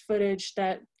giving us footage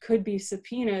that could be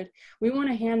subpoenaed, we want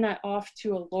to hand that off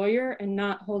to a lawyer and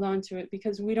not hold on to it,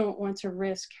 because we don't want to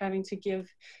risk having to give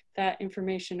that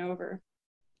information over.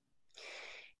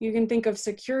 You can think of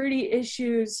security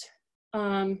issues,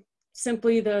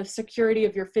 simply the security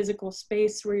of your physical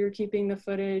space where you're keeping the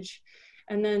footage.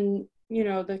 And then, you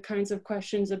know, the kinds of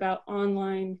questions about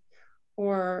online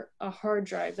or a hard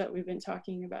drive that we've been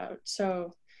talking about.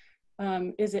 So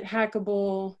is it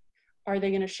hackable? Are they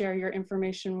going to share your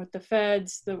information with the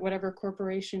feds, whatever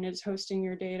corporation is hosting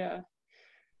your data?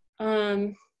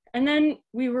 And then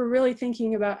we were really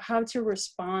thinking about how to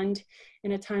respond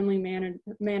in a timely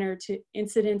manner to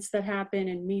incidents that happen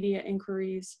and media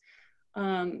inquiries.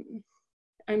 And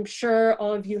I'm sure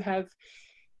all of you have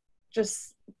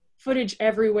just footage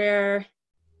everywhere,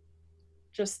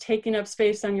 just taking up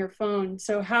space on your phone.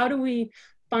 So how do we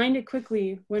find it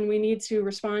quickly when we need to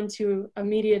respond to a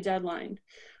media deadline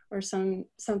or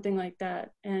something like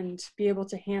that and be able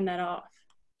to hand that off?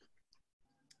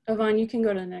 Yvonne, you can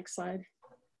go to the next slide.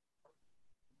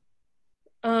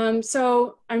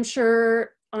 So I'm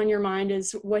sure on your mind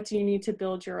is, what do you need to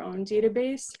build your own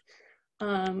database?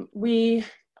 We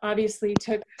obviously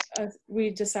we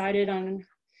decided on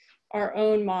our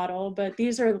own model, but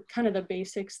these are kind of the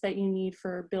basics that you need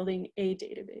for building a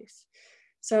database.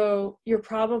 So you're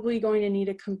probably going to need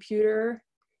a computer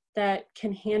that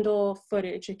can handle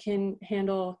footage. It can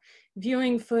handle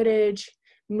viewing footage,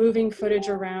 moving footage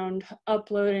around,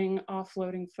 uploading,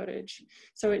 offloading footage.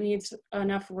 So it needs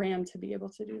enough RAM to be able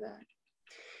to do that.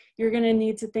 You're going to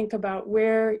need to think about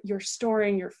where you're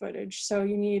storing your footage. So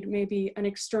you need maybe an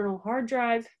external hard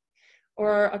drive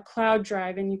or a cloud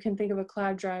drive, and you can think of a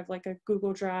cloud drive like a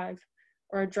Google Drive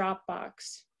or a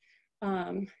Dropbox,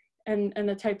 and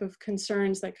the type of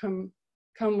concerns that come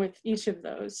with each of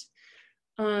those.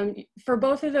 For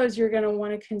both of those, you're going to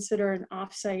want to consider an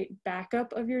offsite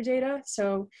backup of your data.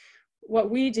 So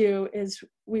what we do is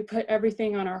we put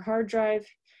everything on our hard drive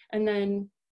and then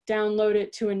download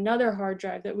it to another hard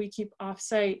drive that we keep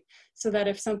offsite, so that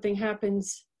if something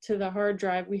happens to the hard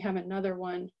drive, we have another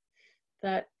one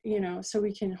that, you know, so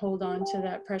we can hold on to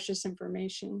that precious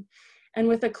information. And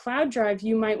with a cloud drive,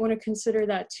 you might want to consider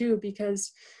that too,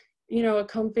 because, you know, a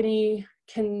company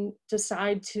can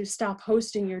decide to stop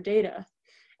hosting your data.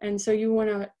 And so you want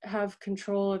to have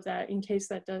control of that in case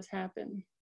that does happen.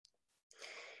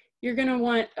 You're going to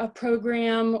want a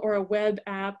program or a web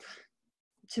app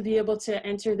to be able to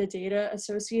enter the data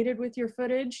associated with your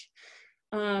footage.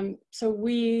 So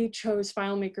we chose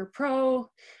FileMaker Pro,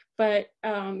 but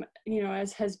you know,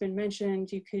 as has been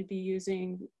mentioned, you could be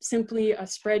using simply a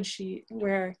spreadsheet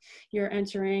where you're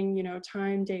entering, you know,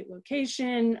 time, date,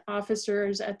 location,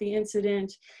 officers at the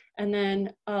incident, and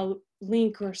then a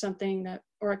link or something that,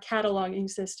 or a cataloging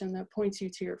system that points you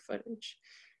to your footage.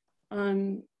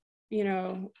 You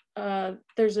know,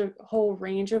 there's a whole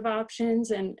range of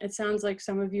options, and it sounds like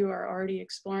some of you are already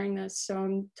exploring this, so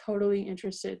I'm totally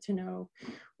interested to know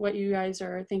what you guys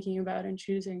are thinking about and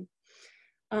choosing.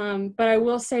 But I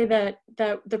will say that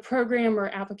the program or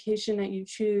application that you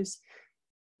choose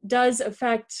does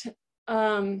affect,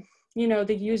 you know,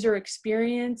 the user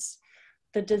experience,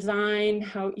 the design,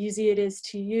 how easy it is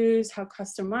to use, how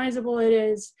customizable it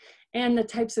is, and the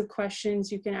types of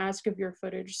questions you can ask of your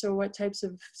footage. So what types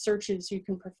of searches you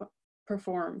can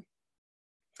perform.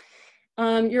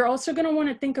 You're also going to want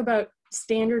to think about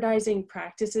standardizing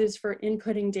practices for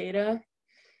inputting data.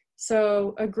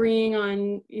 So agreeing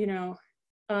on, you know,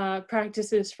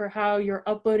 practices for how you're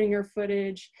uploading your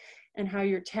footage and how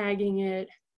you're tagging it,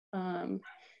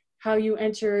 how you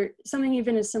enter, something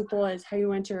even as simple as how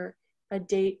you enter a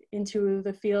date into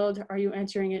the field. Are you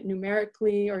entering it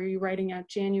numerically? Or are you writing out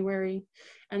January?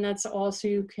 And that's also,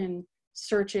 you can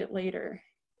search it later.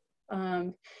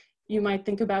 You might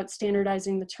think about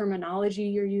standardizing the terminology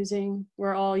you're using.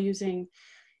 We're all using,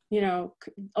 you know,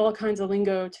 all kinds of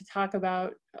lingo to talk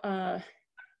about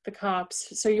the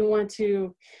cops. So you want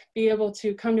to be able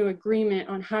to come to agreement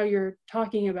on how you're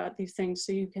talking about these things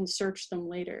so you can search them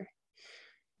later.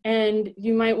 And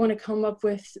you might want to come up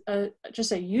with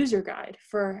just a user guide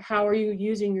for how are you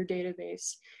using your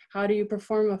database? How do you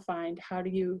perform a find? How do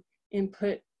you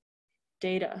input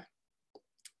data?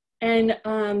 And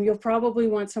you'll probably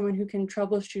want someone who can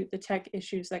troubleshoot the tech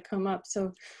issues that come up.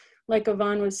 So like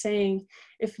Yvonne was saying,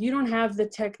 if you don't have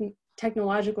the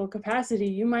technological capacity,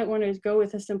 you might want to go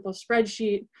with a simple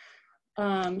spreadsheet.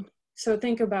 So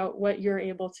think about what you're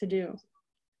able to do.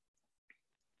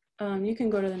 You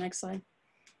can go to the next slide.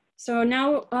 So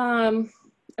now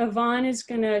Yvonne is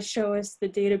going to show us the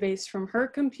database from her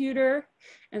computer,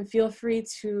 and feel free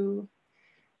to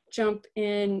jump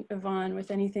in, Yvonne,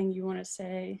 with anything you want to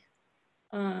say.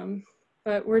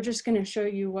 But we're just going to show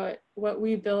you what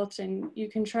we built, and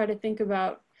you can try to think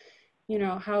about, you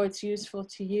know, how it's useful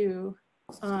to you.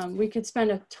 We could spend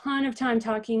a ton of time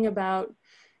talking about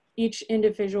each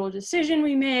individual decision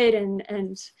we made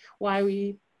and why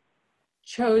we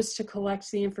chose to collect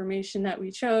the information that we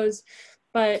chose,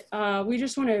 but we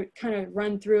just want to kind of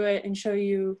run through it and show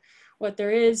you what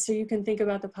there is so you can think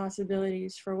about the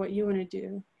possibilities for what you want to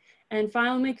do. And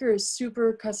FileMaker is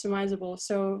super customizable,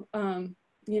 so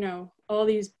you know, all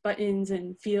these buttons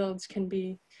and fields can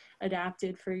be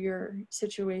adapted for your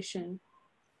situation.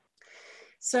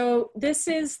 So this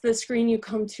is the screen you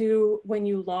come to when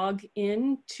you log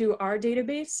in to our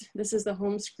database. This is the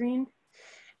home screen.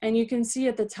 And you can see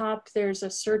at the top, there's a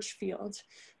search field.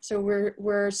 So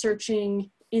we're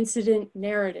searching incident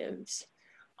narratives,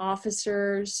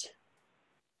 officers,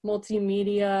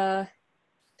 multimedia,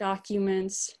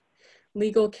 documents,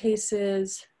 legal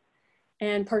cases,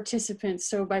 and participants.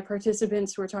 So by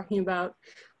participants, we're talking about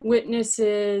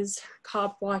witnesses,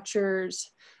 cop watchers,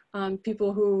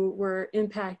 people who were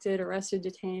impacted, arrested,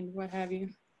 detained, what have you.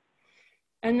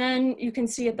 And then you can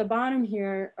see at the bottom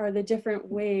here are the different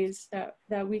ways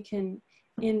that we can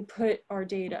input our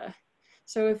data.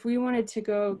 So if we wanted to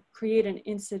go create an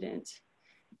incident,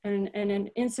 and an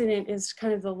incident is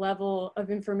kind of the level of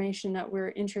information that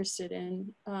we're interested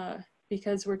in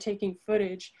because we're taking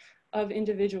footage of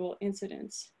individual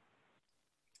incidents.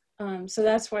 So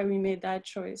that's why we made that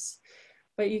choice.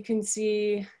 But you can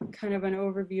see kind of an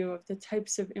overview of the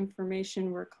types of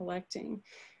information we're collecting.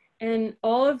 And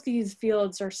all of these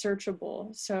fields are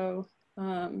searchable. So,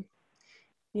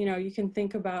 you know, you can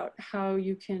think about how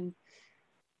you can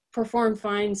perform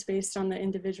finds based on the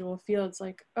individual fields,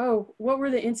 like, oh, what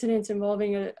were the incidents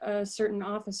involving a certain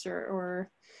officer, or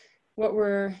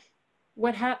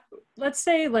let's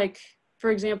say, like, for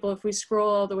example, if we scroll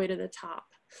all the way to the top,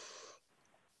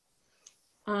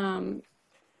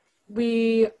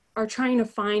 we are trying to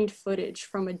find footage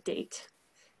from a date.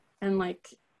 And, like,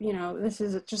 you know, this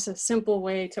is just a simple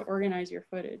way to organize your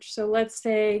footage. So let's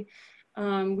say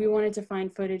we wanted to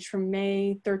find footage from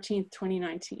May 13th,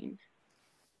 2019.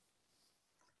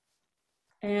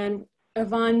 And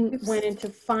Yvonne went into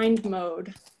find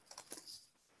mode.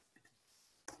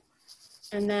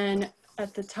 And then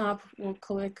at the top, we'll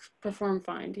click perform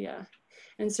find, yeah.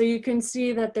 And so you can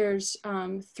see that there's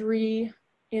 3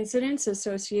 incidents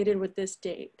associated with this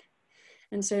date.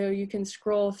 And so you can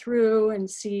scroll through and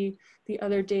see the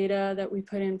other data that we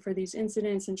put in for these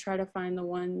incidents and try to find the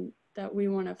one that we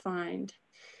want to find.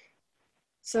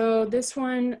 So this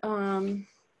one,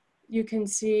 you can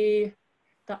see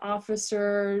the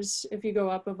officers, if you go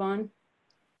up, Yvonne,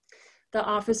 the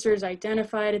officers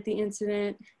identified at the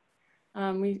incident.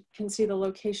 We can see the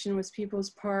location was People's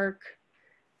Park.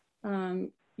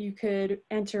 You could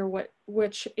enter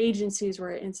which agencies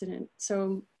were at incident.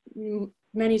 So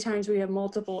many times we have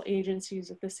multiple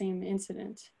agencies at the same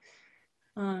incident.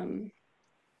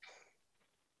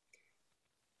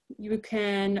 You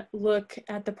can look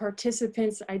at the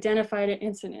participants identified at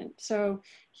incident. So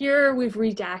here we've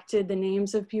redacted the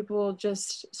names of people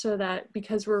just so that,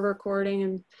 because we're recording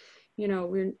and, you know,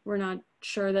 we're not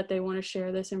sure that they want to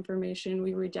share this information,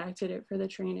 we redacted it for the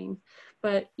training.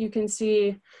 But you can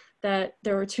see that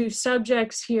there were 2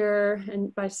 subjects here,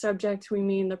 and by subject we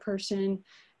mean the person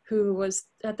who was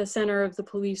at the center of the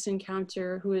police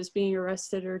encounter, who is being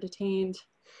arrested or detained,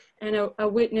 and a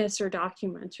witness or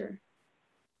documenter.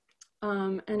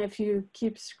 And if you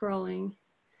keep scrolling,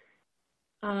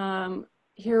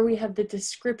 here we have the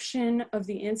description of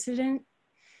the incident.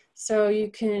 So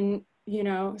you can, you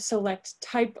know, select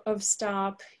type of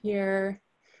stop here.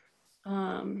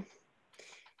 You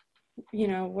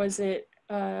know, was it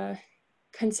a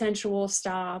consensual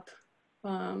stop?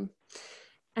 And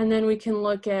then we can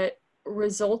look at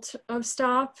result of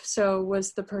stop. So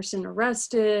was the person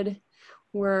arrested?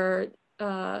 Were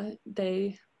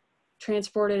they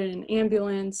transported in an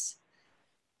ambulance?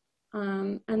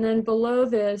 And then below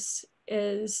this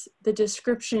is the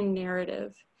description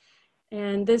narrative.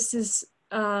 And this is,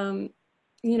 you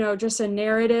know, just a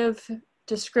narrative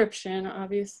description,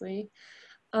 obviously,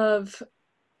 of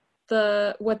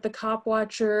what the cop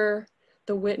watcher,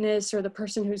 the witness, or the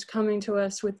person who's coming to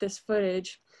us with this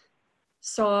footage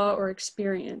saw or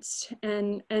experienced.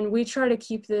 And we try to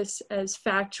keep this as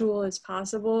factual as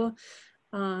possible.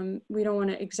 We don't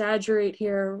want to exaggerate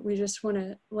here. We just want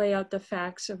to lay out the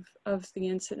facts of the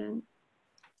incident.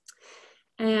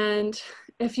 And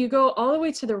if you go all the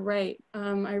way to the right,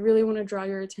 I really want to draw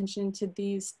your attention to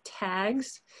these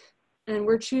tags. And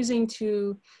we're choosing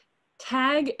to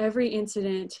tag every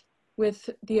incident with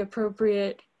the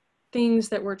appropriate things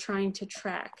that we're trying to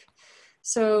track.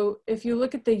 So if you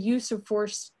look at the use of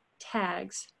force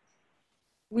tags,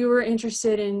 we were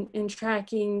interested in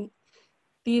tracking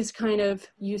these kind of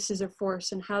uses of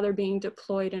force and how they're being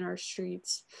deployed in our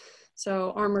streets.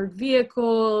 So armored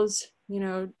vehicles, you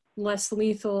know, less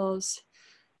lethals,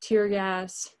 tear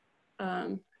gas,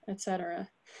 etc.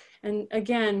 And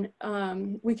again,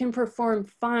 we can perform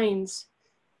finds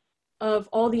of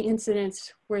all the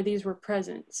incidents where these were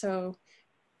present. So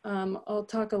I'll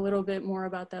talk a little bit more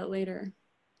about that later.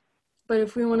 But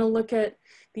if we want to look at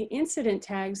the incident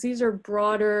tags, these are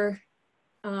broader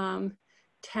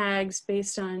tags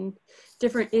based on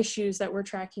different issues that we're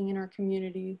tracking in our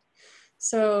community.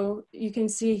 So you can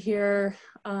see here,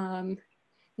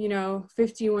 you know,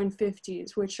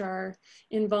 5150s, which are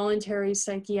involuntary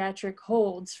psychiatric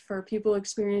holds for people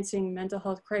experiencing mental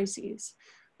health crises.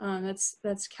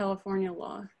 That's California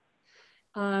law.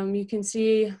 You can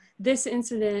see this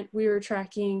incident, we were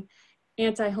tracking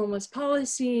anti-homeless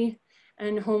policy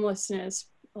and homelessness,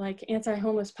 like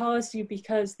anti-homeless policy,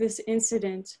 because this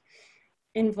incident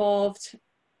involved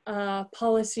a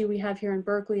policy we have here in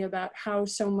Berkeley about how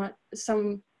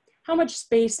much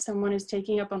space someone is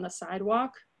taking up on the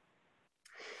sidewalk.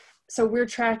 So we're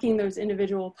tracking those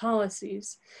individual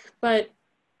policies, but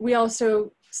we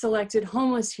also selected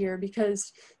homeless here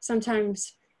because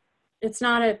sometimes it's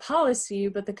not a policy,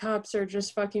 but the cops are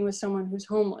just fucking with someone who's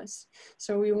homeless.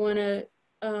 So we want to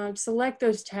select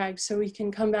those tags so we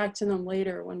can come back to them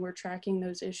later when we're tracking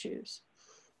those issues.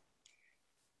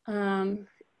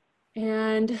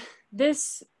 And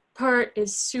this part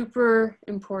is super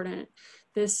important.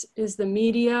 This is the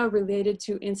media related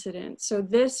to incidents. So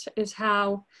this is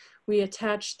how we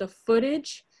attach the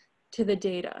footage to the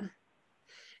data.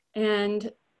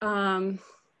 And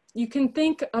you can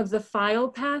think of the file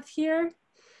path here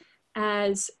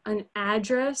as an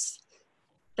address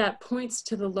that points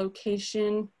to the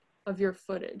location of your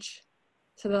footage,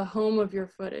 to the home of your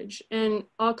footage. And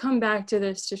I'll come back to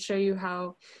this to show you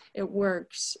how it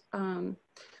works.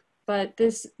 But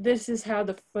this is how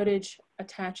the footage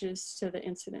attaches to the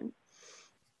incident.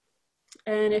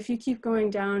 And if you keep going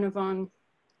down, Yvonne,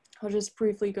 I'll just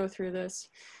briefly go through this.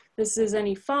 This is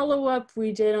any follow-up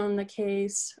we did on the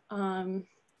case,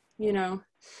 you know,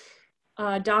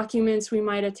 documents we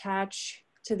might attach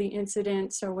to the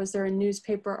incident. So was there a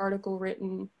newspaper article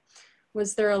written?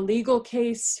 Was there a legal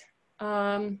case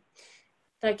that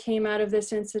came out of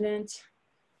this incident?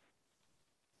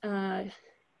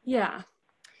 Yeah.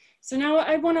 So now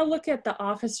I want to look at the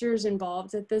officers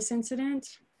involved at this incident.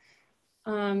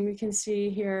 You can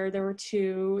see here there were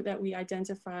two that we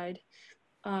identified,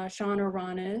 Sean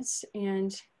Aranis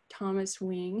and Thomas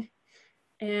Wing.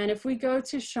 And if we go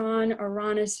to Sean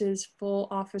Aranis's full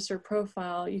officer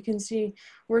profile, you can see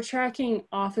we're tracking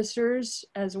officers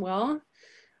as well.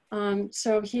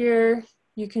 So here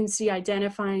you can see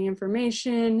identifying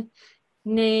information,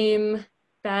 name,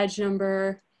 badge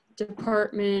number,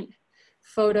 department,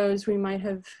 photos we might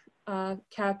have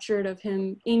captured of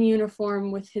him in uniform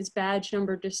with his badge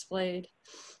number displayed.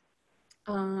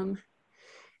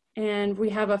 And we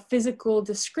have a physical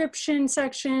description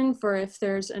section for if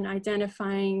there's an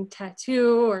identifying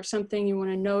tattoo or something you want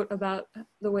to note about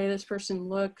the way this person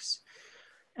looks.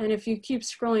 And if you keep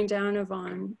scrolling down,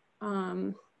 Yvonne,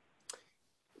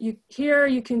 here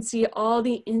you can see all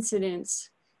the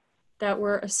incidents that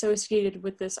were associated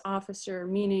with this officer,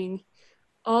 meaning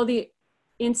all the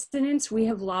incidents we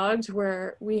have logged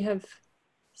where we have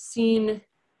seen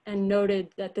and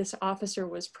noted that this officer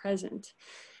was present.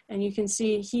 And you can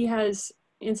see he has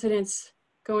incidents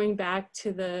going back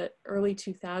to the early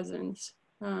 2000s.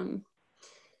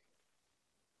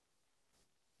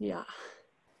 Yeah,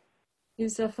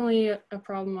 he's definitely a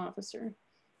problem officer.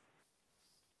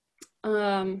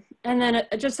 And then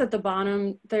just at the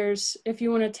bottom, there's, if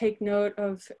you want to take note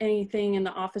of anything in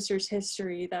the officer's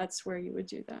history, that's where you would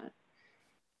do that.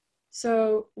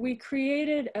 So we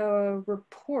created a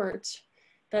report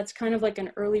that's kind of like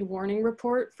an early warning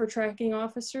report for tracking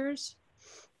officers.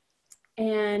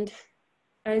 And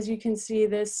as you can see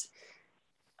this,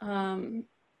 when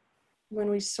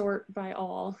we sort by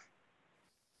all,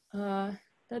 that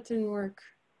didn't work.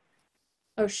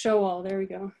 Oh, show all, there we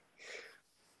go.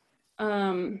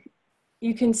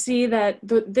 You can see that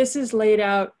this is laid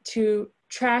out to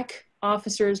track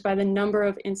officers by the number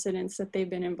of incidents that they've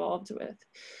been involved with.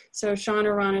 So Sean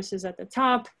Aranis is at the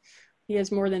top. He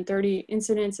has more than 30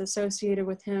 incidents associated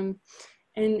with him.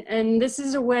 And this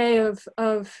is a way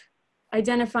of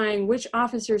identifying which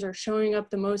officers are showing up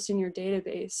the most in your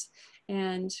database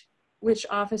and which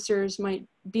officers might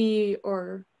be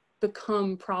or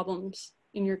become problems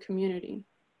in your community.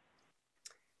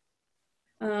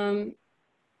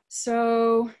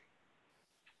 So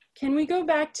can we go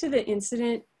back to the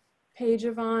incident page,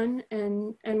 Yvonne,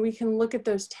 and we can look at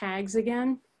those tags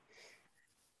again?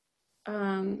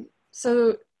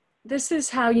 So this is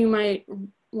how you might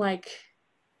like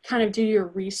kind of do your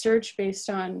research based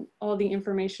on all the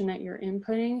information that you're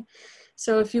inputting.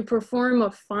 So if you perform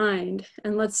a find,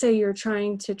 and let's say you're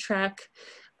trying to track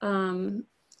a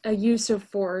use of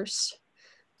force.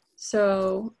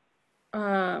 So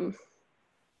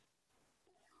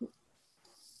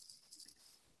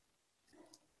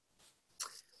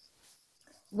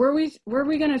were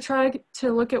we going to try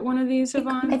to look at one of these,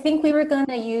 Yvonne? I think we were going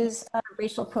to use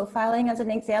racial profiling as an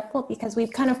example because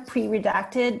we've kind of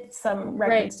pre-redacted some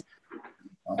records.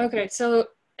 Okay, so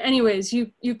anyways,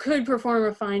 you could perform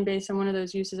a fine based on one of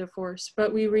those uses of force,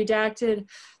 but we redacted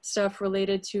stuff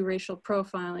related to racial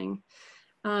profiling.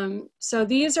 So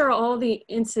these are all the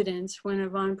incidents when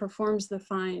Yvonne performs the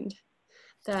find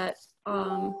that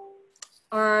are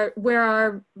where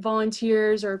our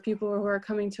volunteers or people who are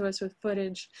coming to us with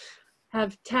footage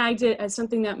have tagged it as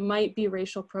something that might be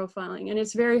racial profiling. And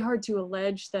it's very hard to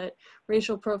allege that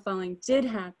racial profiling did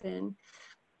happen,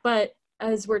 but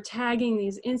as we're tagging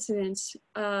these incidents,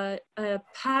 a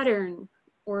pattern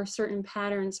or certain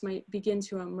patterns might begin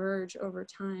to emerge over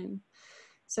time.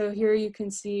 So here you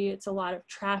can see it's a lot of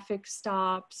traffic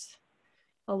stops,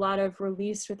 a lot of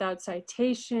release without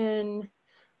citation,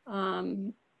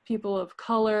 people of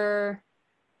color.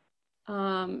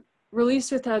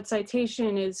 Release without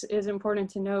citation is important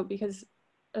to note because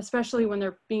especially when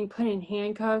they're being put in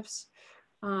handcuffs,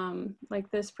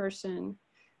 like this person,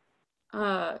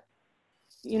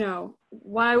 you know,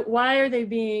 why are they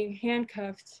being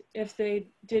handcuffed if they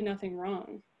did nothing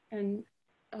wrong? And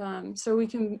so we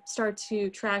can start to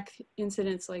track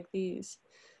incidents like these.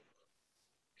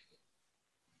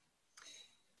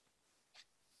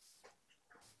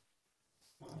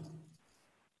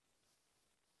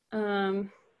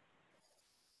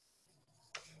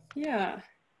 Yeah,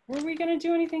 were we gonna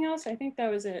do anything else? I think that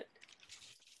was it.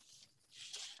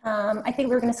 I think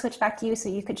we're going to switch back to you so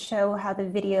you could show how the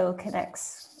video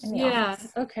connects in the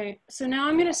office. Okay. So now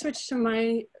I'm going to switch to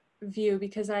my view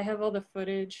because I have all the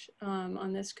footage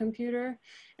on this computer,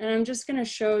 and I'm just going to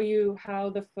show you how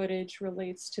the footage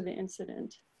relates to the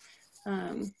incident.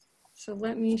 So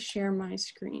let me share my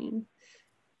screen.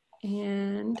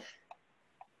 And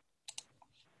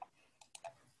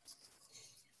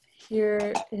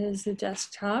here is the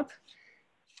desktop.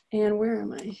 And where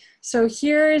am I? So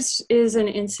here is an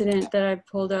incident that I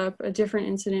pulled up, a different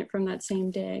incident from that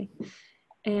same day.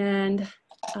 And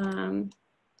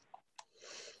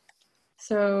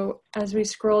so as we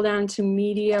scroll down to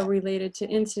media related to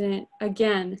incident,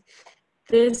 again,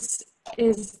 this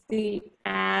is the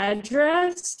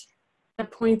address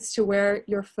that points to where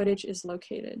your footage is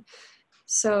located.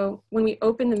 So when we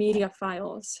open the media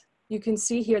files, you can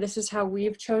see here, this is how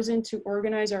we've chosen to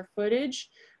organize our footage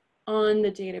on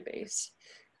the database.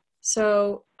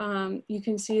 So you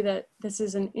can see that this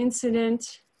is an incident.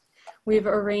 We've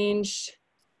arranged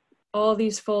all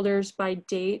these folders by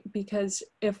date because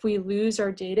if we lose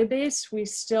our database, we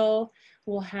still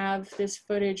will have this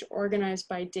footage organized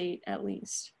by date at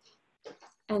least.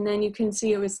 And then you can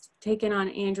see it was taken on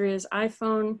Andrea's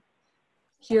iPhone.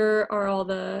 Here are all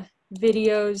the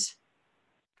videos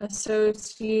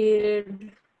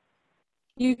associated.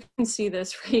 You can see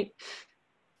this, right?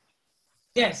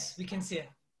 Yes, we can see it.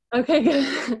 Okay,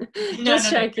 good. Just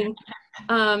checking.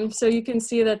 So you can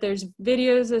see that there's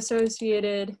videos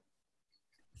associated,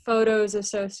 photos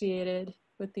associated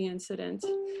with the incident.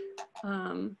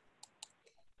 And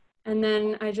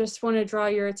then I just want to draw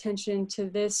your attention to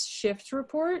this shift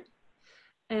report.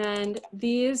 And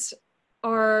these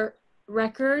are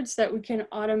records that we can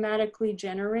automatically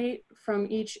generate from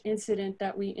each incident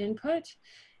that we input,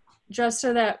 just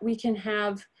so that we can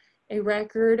have a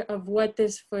record of what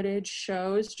this footage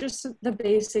shows, just the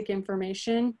basic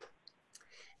information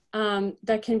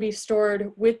that can be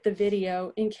stored with the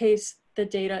video in case the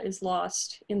data is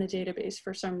lost in the database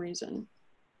for some reason.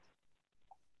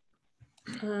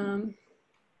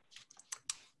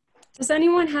 Does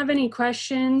anyone have any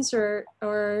questions or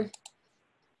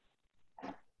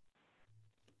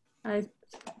I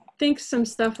think some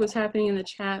stuff was happening in the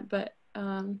chat, but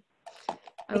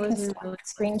I wasn't really.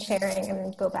 Screen sharing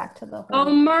and go back to the whole. Oh,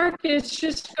 Marcus,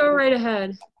 just go right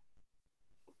ahead.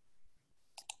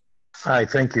 Hi,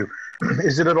 thank you.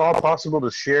 Is it at all possible to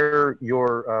share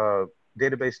your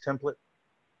database template?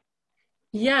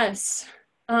 Yes.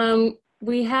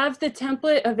 We have the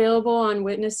template available on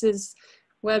Witness's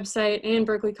website and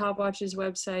Berkeley Copwatch's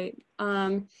website.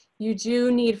 You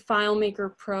do need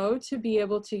FileMaker Pro to be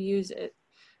able to use it.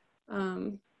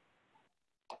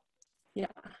 Yeah.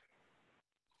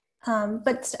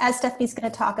 But as Stephanie's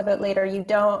going to talk about later,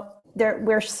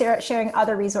 we're sharing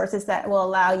other resources that will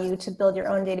allow you to build your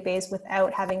own database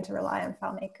without having to rely on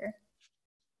FileMaker.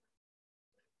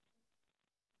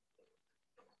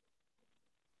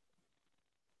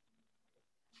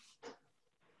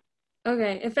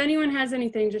 Okay, if anyone has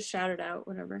anything, just shout it out,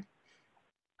 whatever.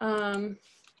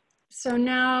 So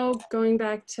now going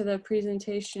back to the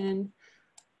presentation,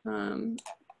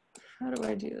 how do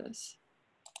I do this?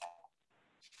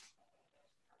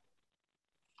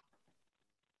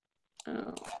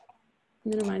 Oh,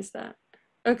 minimize that.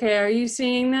 Okay, are you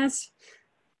seeing this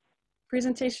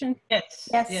presentation? Yes.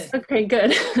 Yes. Okay,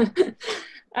 good.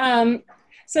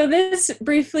 So this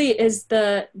briefly is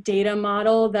the data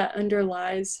model that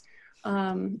underlies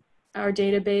our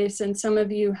database, and some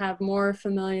of you have more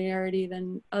familiarity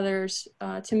than others.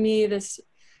 To me, this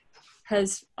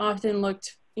has often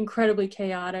looked incredibly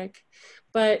chaotic,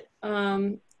 but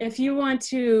if you want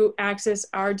to access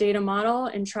our data model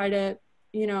and try to,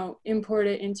 import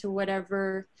it into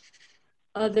whatever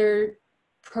other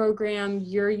program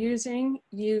you're using,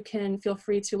 you can feel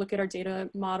free to look at our data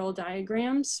model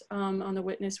diagrams on the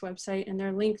Witness website, and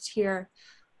they're linked here.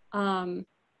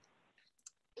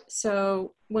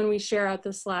 So when we share out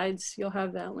the slides, you'll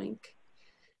have that link.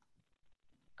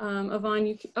 Yvonne,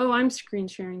 you can, oh, I'm screen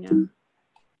sharing now.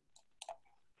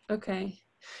 Okay,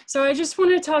 so I just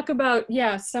want to talk about,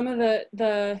 some of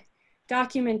the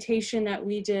documentation that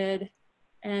we did,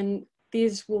 and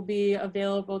these will be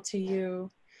available to you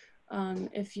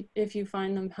if you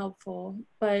find them helpful.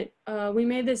 But we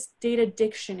made this data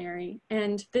dictionary,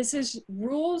 and this is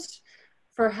rules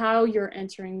for how you're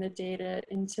entering the data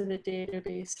into the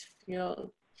database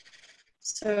field.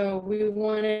 So we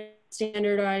want to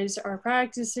standardize our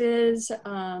practices.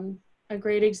 A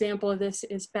great example of this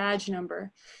is badge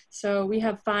number. So we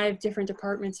have 5 different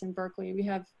departments in Berkeley. We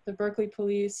have the Berkeley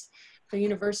Police, the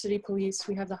University Police,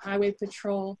 we have the Highway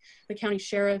Patrol, the County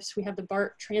Sheriffs, we have the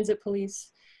BART Transit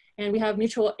Police, and we have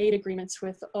mutual aid agreements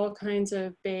with all kinds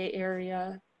of Bay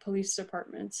Area police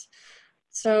departments.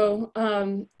 So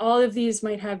all of these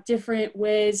might have different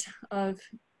ways of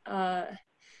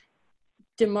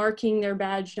demarking their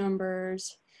badge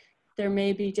numbers. There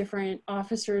may be different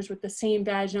officers with the same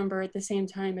badge number at the same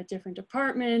time at different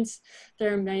departments.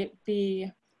 There might be,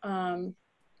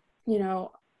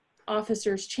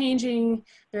 officers changing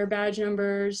their badge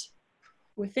numbers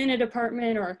within a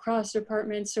department or across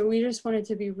departments. So we just wanted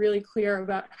to be really clear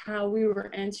about how we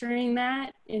were entering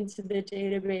that into the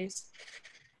database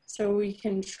so we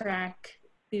can track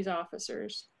these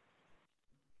officers.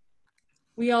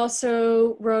 We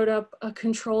also wrote up a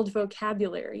controlled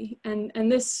vocabulary, and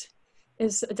this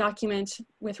is a document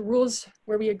with rules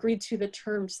where we agreed to the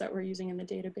terms that we're using in the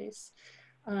database.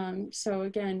 So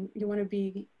again, you want to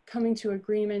be coming to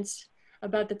agreements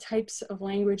about the types of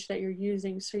language that you're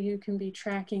using so you can be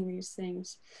tracking these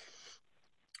things.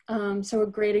 So a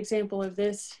great example of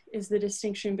this is the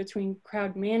distinction between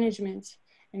crowd management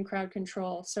and crowd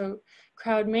control. So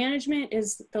crowd management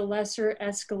is the lesser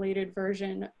escalated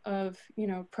version of,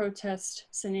 protest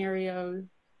scenario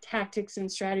tactics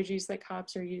and strategies that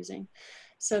cops are using.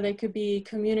 So they could be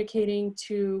communicating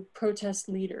to protest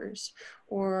leaders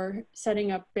or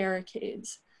setting up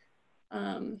barricades.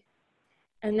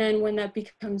 And then when that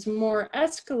becomes more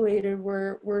escalated,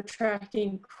 we're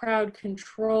tracking crowd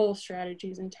control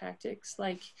strategies and tactics,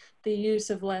 like the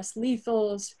use of less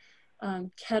lethals,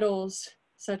 kettles,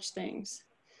 such things.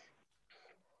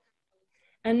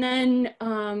 And then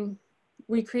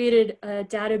we created a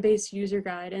database user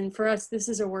guide. And for us, this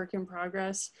is a work in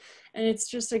progress. And it's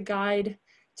just a guide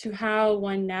to how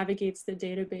one navigates the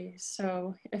database.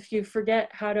 So if you forget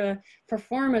how to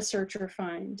perform a search or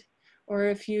find, or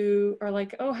if you are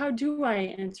like, oh, how do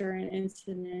I enter an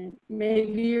incident?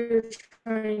 Maybe you're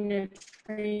trying to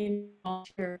train a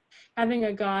volunteer. Having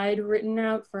a guide written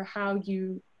out for how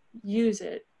you use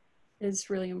it is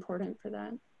really important for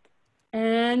that.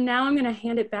 And now I'm going to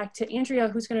hand it back to Andrea,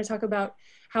 who's going to talk about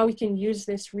how we can use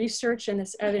this research and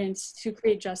this evidence to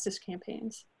create justice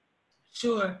campaigns.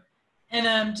 Sure.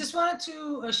 And just wanted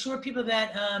to assure people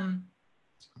that,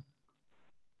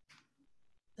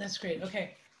 that's great,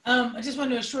 okay. I just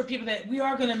wanted to assure people that we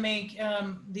are going to make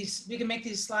we can make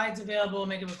these slides available,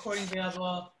 make a recording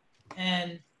available,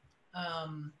 and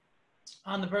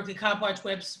on the Berkeley Copwatch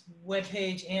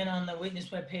webpage and on the Witness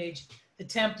webpage, the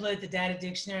template, the data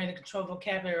dictionary, the control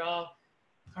vocabulary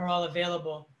are all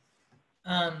available.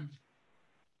 And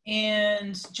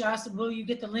Josh, will you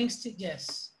get the links to,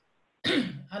 yes.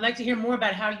 I'd like to hear more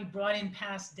about how you brought in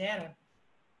past data.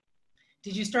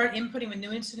 Did you start inputting with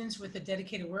new incidents with a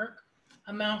dedicated work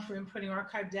amount for inputting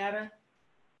archived data?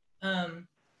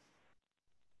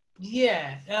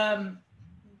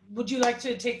 Would you like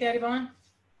to take that, Yvonne?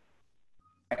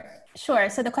 Sure.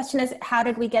 So the question is, how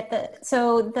did we get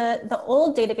the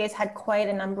old database had quite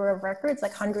a number of records,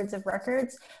 like hundreds of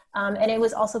records, and it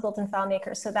was also built in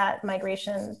FileMaker. So that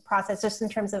migration process, just in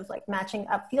terms of like matching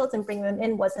up fields and bringing them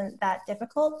in, wasn't that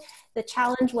difficult. The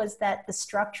challenge was that the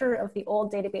structure of the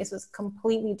old database was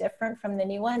completely different from the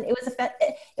new one. It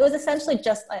was essentially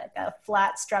just like a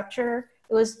flat structure.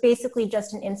 It was basically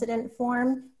just an incident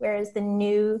form, whereas the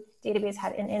new database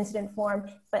had an incident form,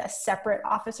 but a separate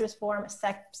officers form, a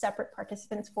separate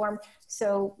participants form.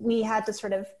 So we had to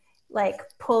sort of like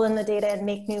pull in the data and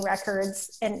make new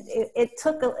records. And it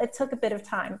took a bit of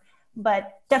time,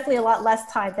 but definitely a lot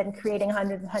less time than creating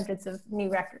hundreds and hundreds of new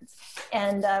records.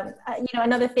 And you know,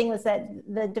 another thing was that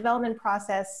the development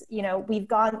process, you know,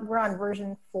 we're on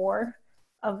version 4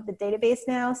 of the database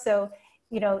now. So,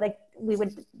 you know, like we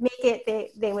would make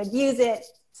it, they would use it,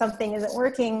 something isn't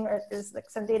working, or there's like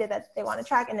some data that they want to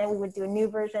track, and then we would do a new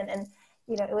version. And,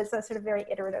 you know, it was a sort of very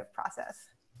iterative process.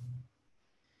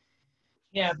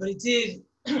 Yeah, but it did,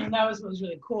 that was what was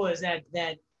really cool, is that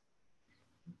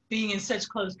being in such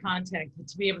close contact,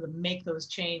 to be able to make those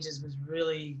changes was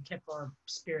really kept our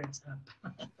spirits up.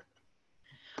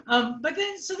 But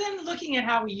then looking at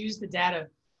how we use the data.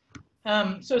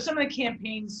 So some of the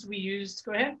campaigns we used,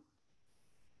 go ahead.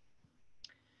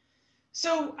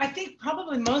 So I think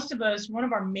probably most of us, one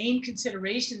of our main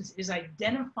considerations is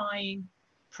identifying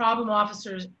problem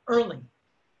officers early.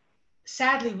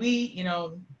 Sadly, you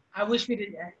know, I wish we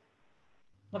did,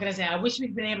 what can I say? I wish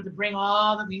we'd been able to bring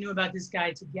all that we knew about this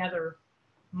guy together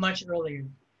much earlier.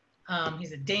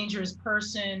 He's a dangerous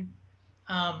person.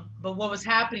 But what was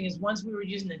happening is once we were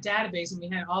using the database and we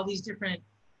had all these different,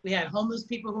 we had homeless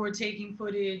people who were taking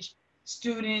footage,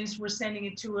 students were sending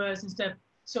it to us and stuff.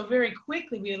 So very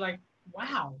quickly we were like,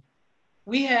 wow,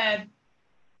 we had,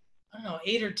 I don't know,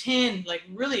 8 or 10 like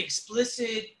really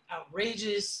explicit,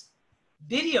 outrageous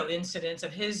video incidents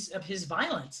of his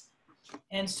violence.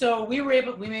 And so we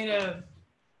made a,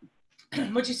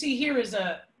 what you see here is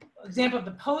a example of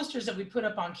the posters that we put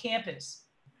up on campus.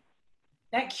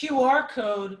 That QR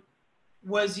code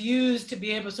was used to be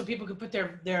able, so people could put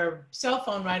their cell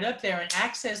phone right up there and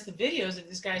access the videos of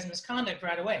this guy's misconduct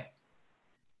right away.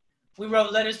 We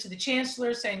wrote letters to the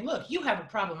chancellor saying, look, you have a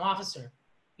problem officer.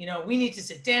 You know, we need to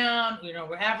sit down, you know,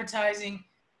 we're advertising.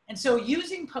 And so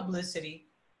using publicity,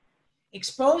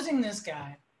 exposing this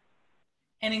guy,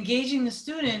 and engaging the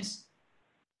students,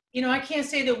 you know, I can't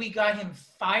say that we got him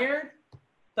fired,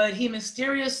 but he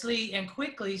mysteriously and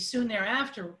quickly, soon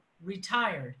thereafter,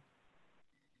 retired.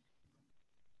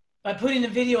 By putting the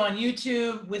video on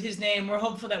YouTube with his name, we're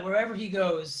hopeful that wherever he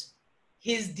goes,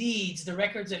 his deeds, the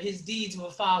records of his deeds will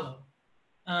follow.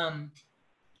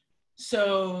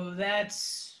 So I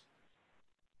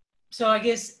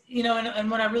guess, you know, and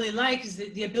what I really like is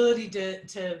the ability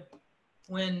to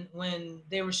when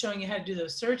they were showing you how to do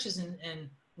those searches and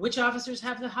which officers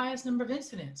have the highest number of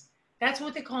incidents. That's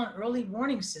what they call an early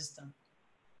warning system.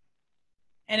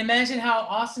 And imagine how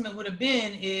awesome it would have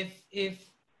been if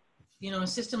you know, a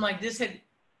system like this had,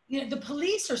 you know, the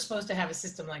police are supposed to have a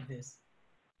system like this.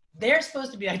 They're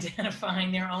supposed to be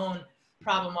identifying their own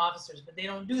problem officers, but they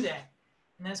don't do that.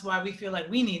 And that's why we feel like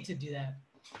we need to do that.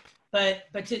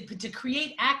 But to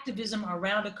create activism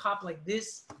around a cop like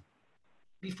this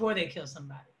before they kill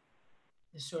somebody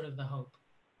is sort of the hope.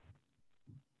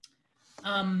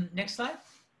 Next slide.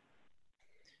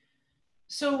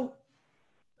 So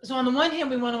on the one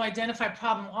hand, we want to identify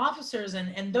problem officers,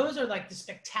 and those are like the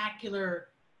spectacular,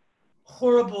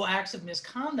 horrible acts of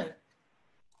misconduct.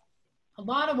 A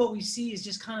lot of what we see is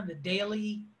just kind of the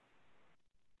daily,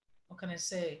 what can I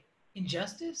say,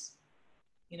 injustice.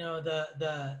 You know,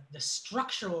 the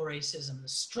structural racism, the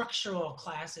structural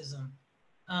classism.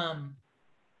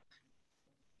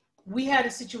 We had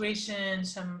a situation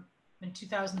in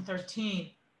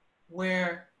 2013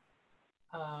 where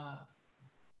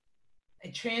a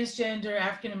transgender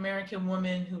African-American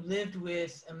woman who lived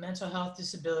with a mental health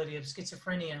disability of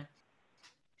schizophrenia.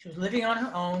 She was living on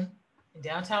her own in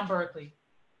downtown Berkeley.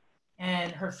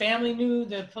 And her family knew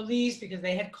the police because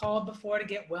they had called before to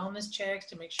get wellness checks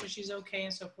to make sure she's okay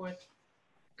and so forth.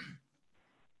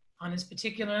 On this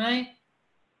particular night,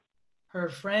 her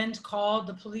friend called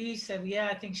the police, said, yeah,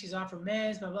 I think she's off her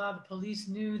meds, blah, blah. The police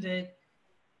knew that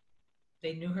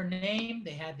they knew her name,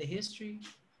 they had the history.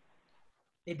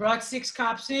 They brought 6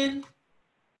 cops in.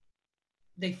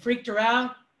 They freaked her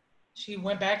out. She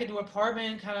went back into her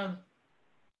apartment, kind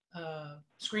of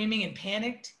screaming and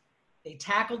panicked. They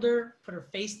tackled her, put her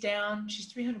face down.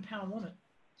 She's a 300-pound woman.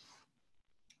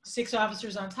 6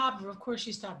 officers on top of her. Of course,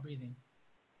 she stopped breathing.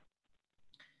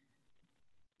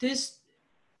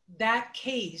 That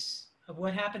case of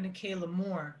what happened to Kayla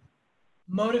Moore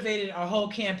motivated our whole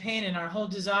campaign and our whole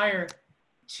desire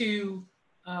to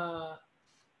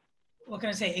what can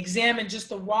I say, examine just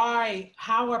the why,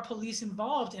 how are police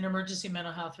involved in emergency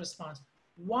mental health response?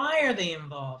 Why are they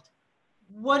involved?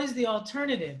 What is the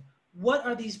alternative? What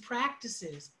are these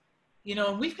practices? You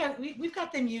know, we've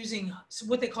got them using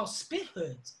what they call spit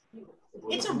hoods.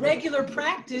 It's a regular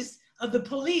practice of the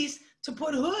police to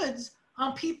put hoods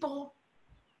on people,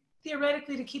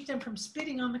 theoretically to keep them from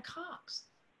spitting on the cops.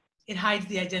 It hides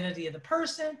the identity of the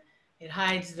person. It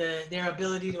hides their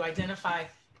ability to identify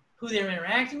who they're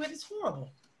interacting with. It's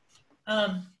horrible.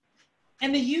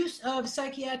 And the use of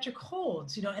psychiatric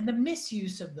holds, and the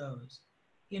misuse of those,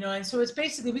 and so it's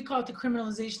basically, we call it the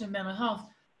criminalization of mental health.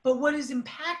 But what is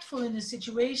impactful in this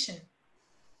situation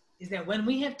is that when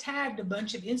we have tagged a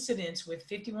bunch of incidents with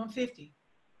 5150,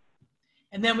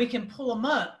 and then we can pull them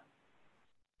up,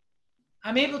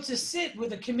 I'm able to sit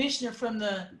with a commissioner from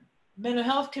the Mental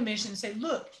Health Commission and say,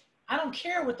 look, I don't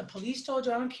care what the police told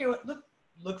you. I don't care what,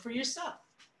 look for yourself.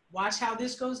 Watch how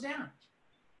this goes down.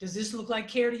 Does this look like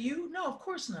care to you? No, of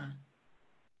course not.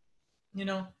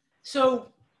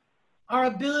 So our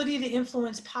ability to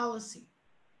influence policy,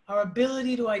 our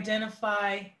ability to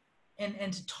identify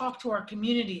and to talk to our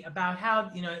community about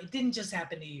how, it didn't just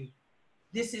happen to you.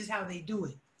 This is how they do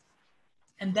it.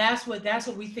 And that's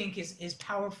what we think is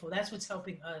powerful. That's what's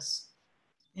helping us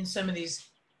in some of these,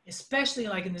 especially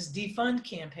like in this defund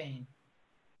campaign,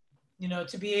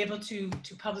 to be able to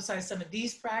publicize some of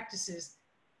these practices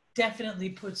definitely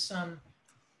puts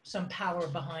some power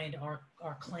behind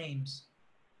our claims.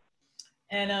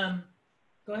 And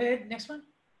go ahead, next one.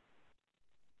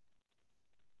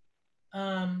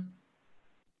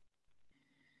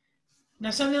 Now,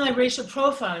 something like racial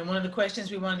profiling, one of the questions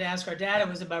we wanted to ask our data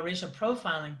was about racial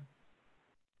profiling.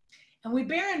 And we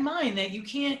bear in mind that you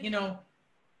can't,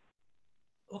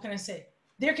 what can I say?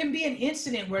 There can be an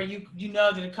incident where you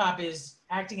know that a cop is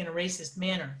acting in a racist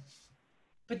manner.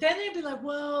 But then they'd be like,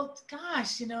 well,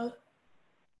 gosh,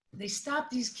 they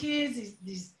stopped these kids,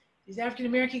 these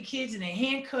African-American kids, and they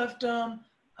handcuffed them.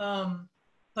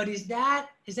 But is that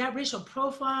racial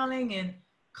profiling? And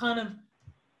kind of,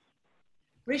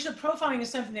 racial profiling is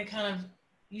something that kind of,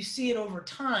 you see it over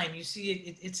time. You see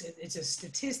it's a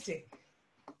statistic.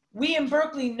 We in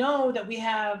Berkeley know that we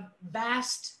have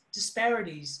vast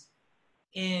disparities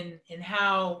in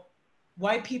how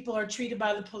white people are treated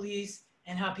by the police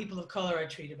and how people of color are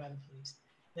treated by the police.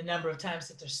 The number of times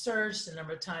that they're searched, the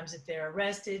number of times that they're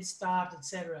arrested, stopped,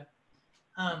 etc.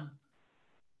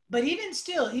 But even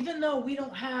still, even though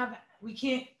we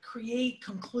can't create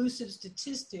conclusive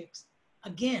statistics,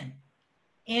 again,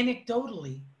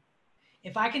 anecdotally,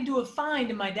 if I can do a find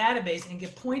in my database and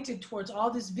get pointed towards all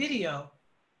this video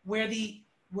where the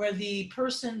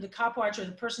person, the cop watcher,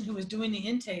 the person who was doing the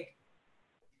intake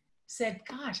said,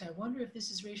 gosh, I wonder if this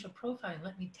is racial profiling,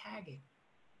 let me tag it.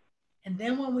 And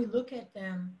then when we look at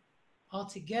them all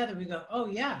together, we go, oh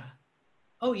yeah,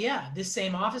 this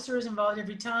same officer is involved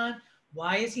every time.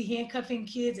 Why is he handcuffing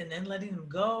kids and then letting them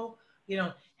go?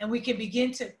 And we can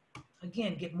begin to,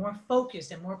 again, get more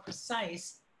focused and more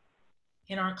precise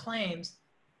in our claims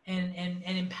and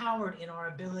empowered in our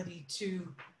ability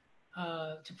to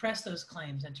press those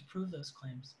claims and to prove those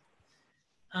claims.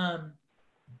 All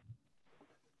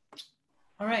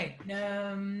right,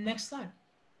 next slide.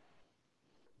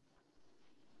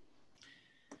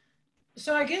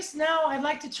 So I guess now I'd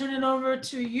like to turn it over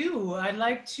to you. I'd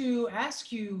like to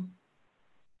ask you,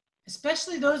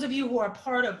 especially those of you who are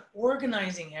part of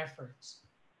organizing efforts,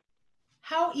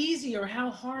 how easy or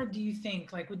how hard do you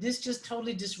think, like, would this just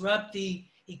totally disrupt the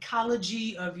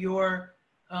ecology of your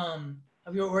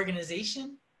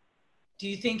organization? Do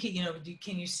you think,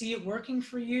 can you see it working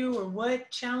for you, or what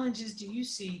challenges do you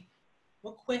see?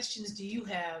 What questions do you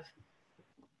have?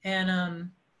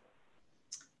 And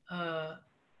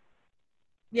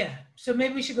yeah, so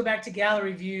maybe we should go back to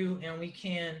gallery view and we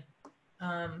can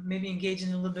maybe engage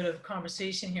in a little bit of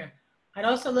conversation here. I'd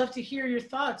also love to hear your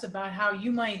thoughts about how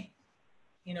you might,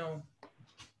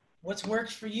 what's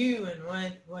worked for you and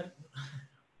what.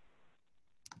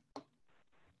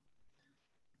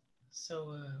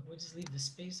 So we'll just leave the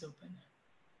space open.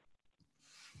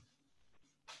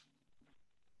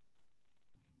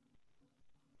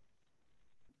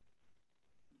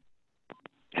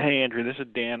 Hey, Andrew, this is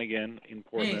Dan again in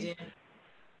Portland. Hey,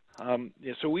 Dan.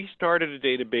 Yeah, so we started a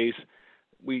database.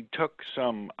 We took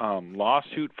some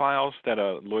lawsuit files that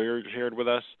a lawyer shared with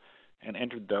us and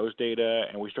entered those data,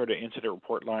 and we started an incident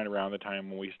report line around the time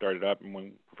when we started up and when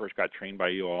we first got trained by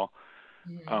you all,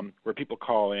 where people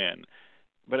call in.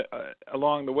 But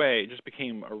along the way, it just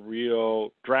became a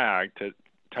real drag to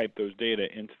type those data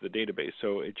into the database.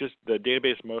 So the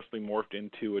database mostly morphed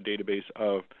into a database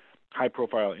of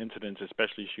high-profile incidents,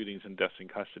 especially shootings and deaths in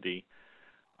custody.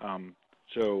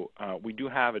 So we do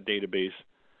have a database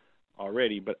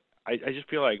already, but I just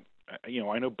feel like,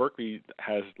 I know Berkeley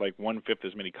has like 1/5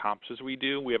 as many cops as we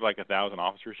do. We have like 1,000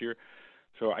 officers here.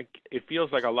 So it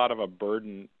feels like a lot of a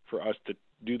burden for us to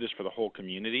do this for the whole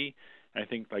community. And I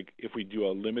think like if we do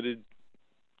a limited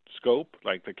scope,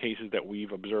 like the cases that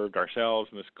we've observed ourselves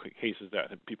and the cases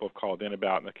that people have called in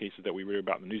about and the cases that we read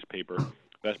about in the newspaper,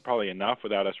 that's probably enough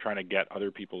without us trying to get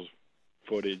other people's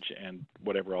footage and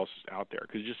whatever else is out there.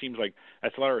 Because it just seems like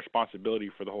that's a lot of responsibility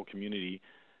for the whole community,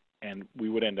 and we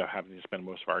would end up having to spend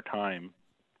most of our time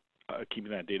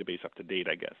keeping that database up to date,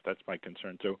 I guess. That's my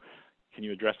concern. So can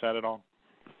you address that at all?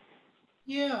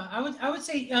 Yeah, I would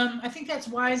say, I think that's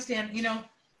wise, Dan. You know,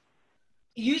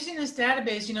 using this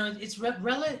database, you know, it's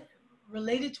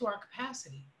related to our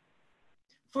capacity.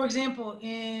 For example,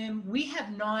 we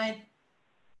have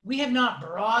not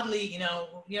broadly,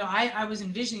 I was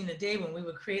envisioning the day when we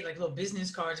would create like little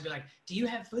business cards and be like, do you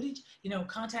have footage? You know,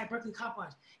 contact Berkeley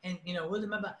Copwatch, and we'll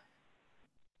remember.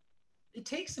 It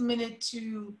takes a minute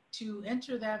to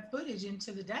enter that footage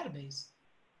into the database.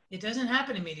 It doesn't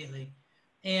happen immediately,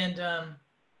 and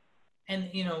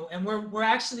we're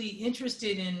actually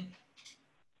interested in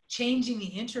changing the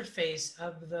interface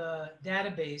of the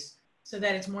database so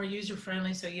that it's more user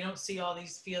friendly, so you don't see all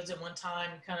these fields at one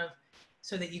time,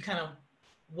 so that you kind of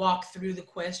walk through the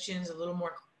questions a little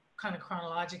more kind of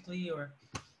chronologically, or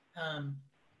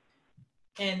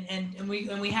and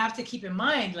we have to keep in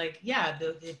mind, like, yeah,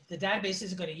 the database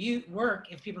isn't going to work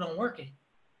if people don't work it,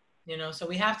 so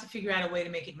we have to figure out a way to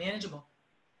make it manageable.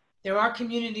 There are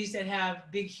communities that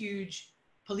have big, huge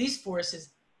police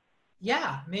forces.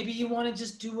 Yeah, maybe you want to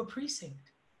just do a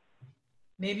precinct.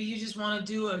 Maybe you just want to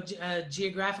do a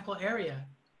geographical area,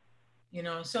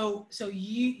 so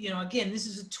again, this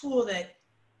is a tool that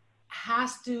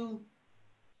has to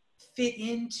fit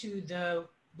into the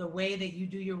way that you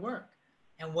do your work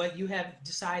and what you have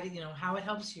decided, how it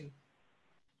helps you.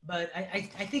 But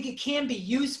I think it can be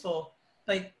useful,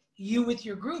 but you with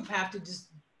your group have to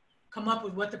just come up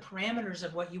with what the parameters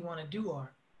of what you want to do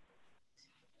are.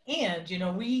 And,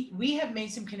 we have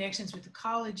made some connections with the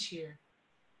college here.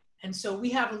 And so we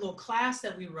have a little class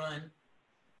that we run.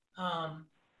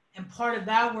 And part of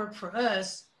that work for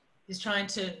us is trying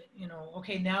to,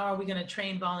 okay, now are we going to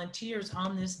train volunteers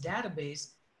on this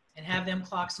database and have them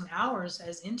clock some hours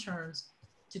as interns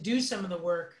to do some of the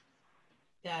work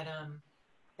that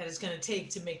it's going to take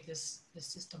to make this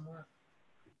system work.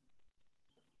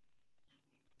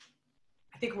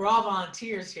 I think we're all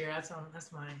volunteers here. That's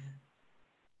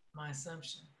my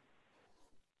assumption.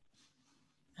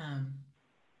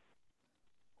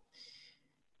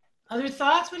 Other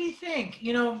thoughts? What do you think?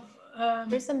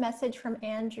 There's a message from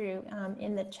Andrew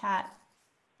in the chat.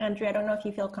 Andrew, I don't know if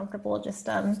you feel comfortable just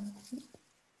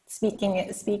speaking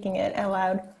it out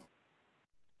loud.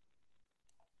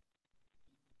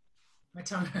 My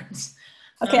tongue hurts.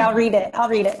 Okay, I'll read it.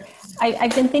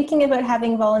 I've been thinking about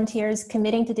having volunteers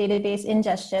committing to database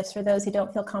ingest shifts for those who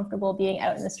don't feel comfortable being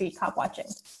out in the street cop watching.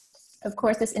 Of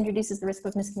course, this introduces the risk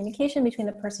of miscommunication between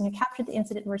the person who captured the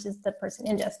incident versus the person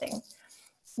ingesting.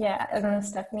 Yeah, I don't know,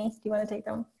 Stephanie, do you want to take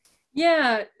them?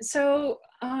 Yeah, so,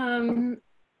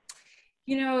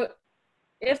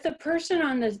 if the person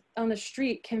on the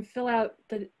street can fill out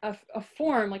a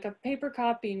form, like a paper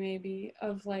copy maybe,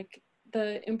 of like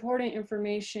the important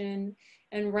information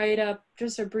and write up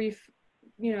just a brief,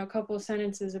 couple of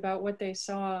sentences about what they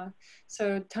saw.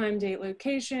 So time, date,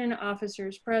 location,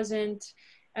 officers present,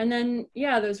 and then,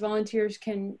 yeah, those volunteers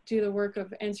can do the work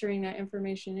of entering that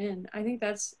information in. I think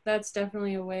that's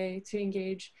definitely a way to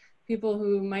engage people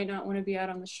who might not want to be out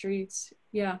on the streets.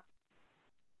 Yeah.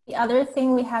 The other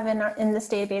thing we have in this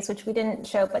database, which we didn't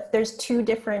show, but there's two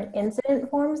different incident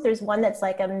forms. There's one that's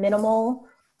like a minimal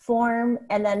form,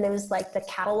 and then there's like the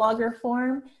cataloger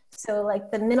form. So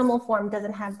like the minimal form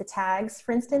doesn't have the tags,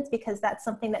 for instance, because that's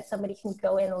something that somebody can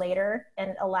go in later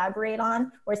and elaborate on,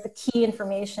 whereas the key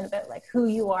information about like who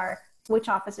you are, which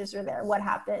officers are there, what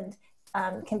happened,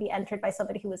 can be entered by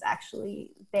somebody who was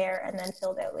actually there and then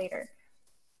filled out later.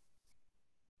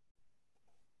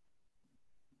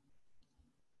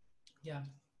 Yeah.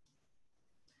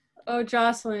 Oh,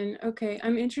 Jocelyn, okay.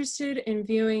 I'm interested in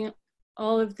viewing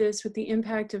all of this with the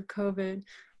impact of COVID,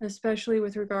 especially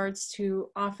with regards to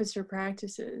officer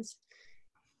practices.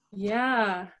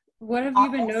 Yeah. What have you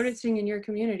been noticing in your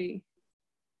community?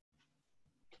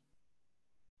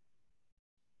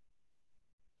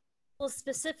 Well,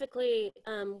 specifically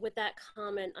with that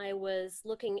comment, I was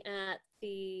looking at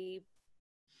the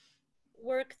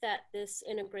work that this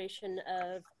integration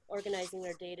of organizing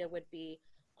their data would be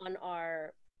on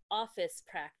our office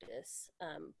practice,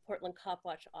 Portland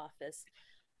Copwatch office.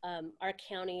 Our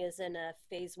county is in a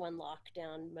phase 1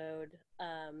 lockdown mode.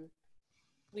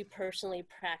 We personally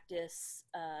practice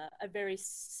a very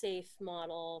safe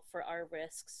model for our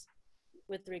risks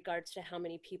with regards to how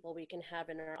many people we can have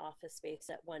in our office space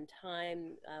at one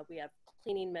time. We have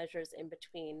cleaning measures in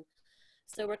between.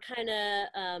 So we're kind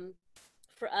of,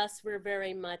 for us, we're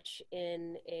very much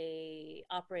in a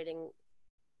operating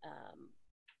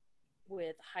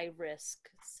with high risk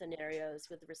scenarios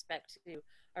with respect to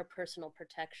our personal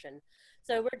protection.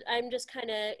 So I'm just kind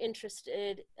of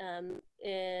interested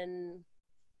in,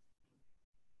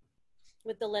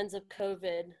 with the lens of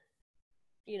COVID,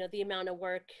 you know, the amount of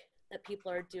work that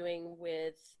people are doing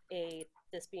with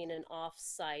this being an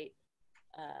off-site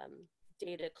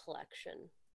data collection.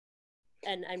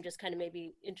 And I'm just kind of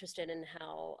maybe interested in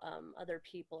how other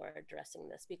people are addressing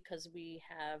this, because we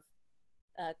have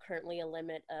currently a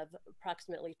limit of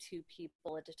approximately 2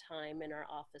 people at a time in our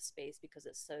office space because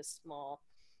it's so small.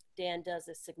 Dan does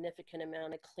a significant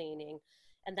amount of cleaning,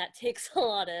 and that takes a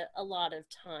lot of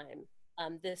time.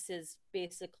 This is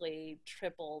basically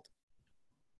tripled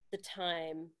the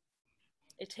time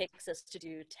it takes us to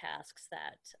do tasks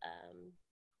that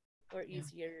were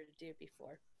easier to do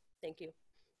before. Thank you.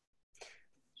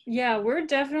 Yeah, we're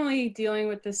definitely dealing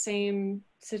with the same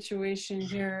situation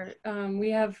here.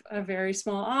 We have a very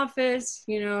small office,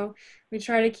 you know, we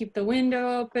try to keep the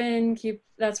window open,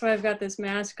 that's why I've got this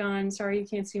mask on. Sorry, you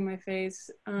can't see my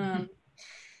face.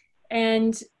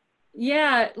 And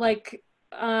yeah, like,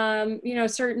 you know,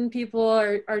 certain people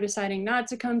are deciding not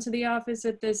to come to the office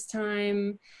at this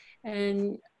time.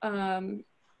 And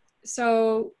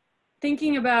so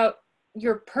thinking about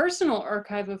your personal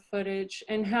archive of footage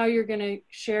and how you're going to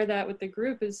share that with the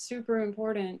group is super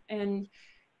important. And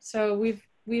so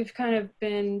we've kind of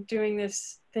been doing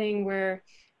this thing where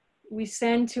we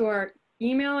send to our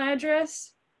email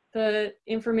address the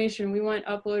information we want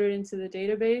uploaded into the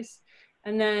database,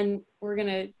 and then we're going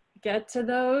to get to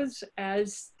those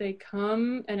as they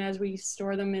come and as we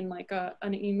store them in like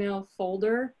an email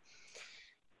folder.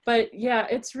 But yeah,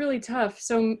 it's really tough.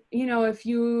 So, you know, if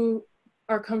you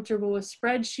are comfortable with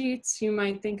spreadsheets, you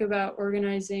might think about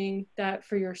organizing that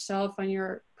for yourself on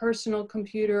your personal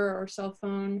computer or cell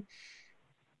phone.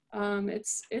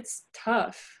 It's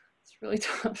tough. It's really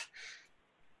tough.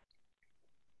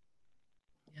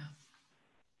 Yeah.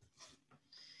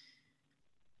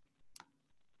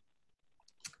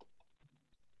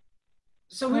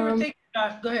 So we were thinking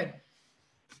about, go ahead.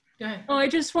 Go ahead. Oh, I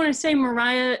just want to say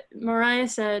Mariah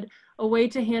said, a way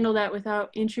to handle that without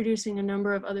introducing a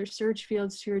number of other search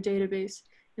fields to your database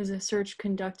is a search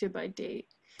conducted by date.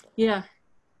 Yeah,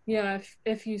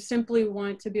 if you simply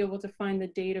want to be able to find the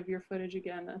date of your footage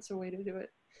again, that's a way to do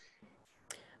it.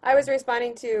 I was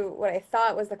responding to what I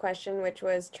thought was the question, which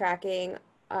was tracking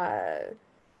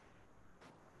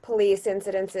police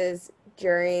incidences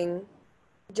during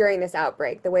this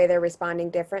outbreak, the way they're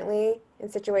responding differently in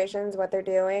situations, what they're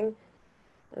doing.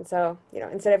 And so, you know,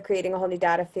 instead of creating a whole new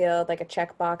data field, like a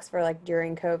checkbox for like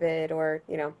during COVID or,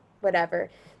 you know, whatever,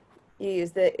 you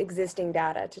use the existing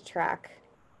data to track,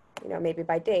 you know, maybe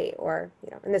by date or,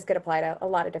 you know, and this could apply to a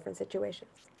lot of different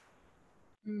situations.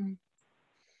 Mm.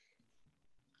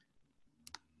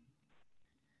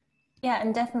 Yeah,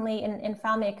 and definitely in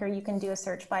FileMaker, you can do a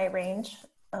search by range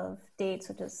of dates,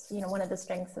 which is, you know, one of the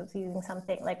strengths of using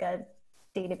something like a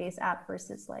database app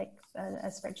versus like a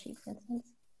spreadsheet, for instance.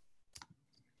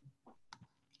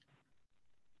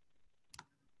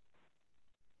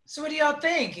 So what do y'all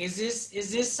think? Is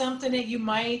this something that you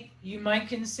might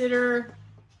consider?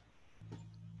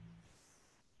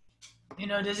 You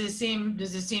know, does it seem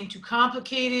too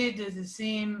complicated? Does it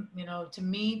seem, you know, to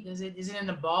meet? Is it in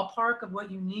the ballpark of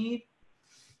what you need?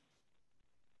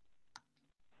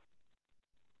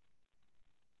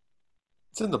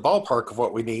 It's in the ballpark of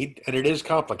what we need, and it is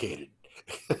complicated.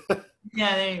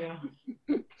 Yeah, there you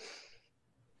go.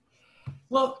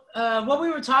 Well, what we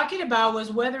were talking about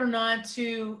was whether or not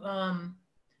to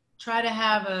try to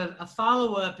have a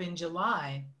follow-up in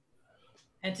July,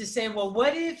 and to say, well,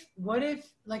 what if,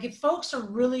 like, if folks are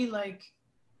really like,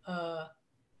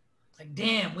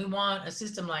 damn, we want a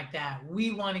system like that.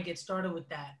 We want to get started with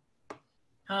that.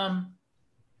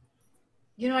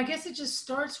 You know, I guess it just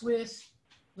starts with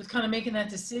kind of making that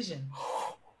decision,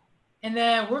 and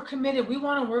that we're committed. We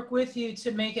want to work with you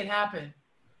to make it happen.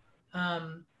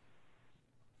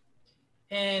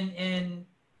 And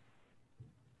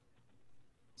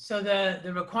so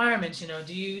the requirements, you know,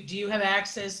 do you have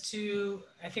access to,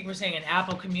 I think we're saying an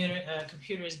Apple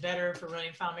computer is better for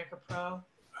running FileMaker Pro.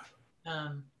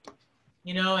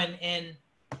 You know, and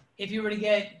if you were to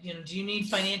get, you know, do you need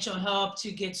financial help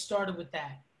to get started with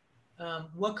that?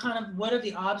 What are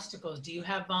the obstacles? Do you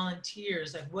have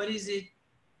volunteers? Like, what is it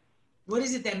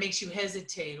that makes you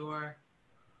hesitate, or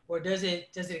does it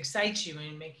excite you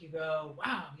and make you go,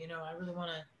 wow, you know, I really want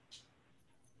to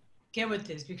get with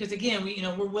this? Because again,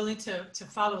 we're willing to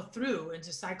follow through and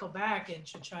to cycle back and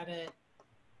to try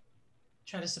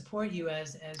to support you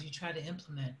as you try to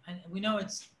implement. And we know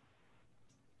it's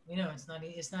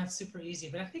not super easy,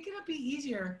 but I think it'll be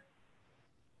easier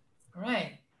All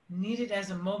right. Needed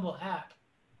as a mobile app.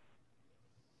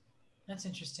 That's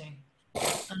interesting.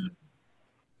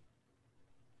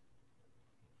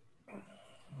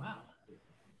 Wow.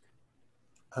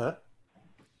 Huh?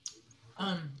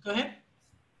 Go ahead.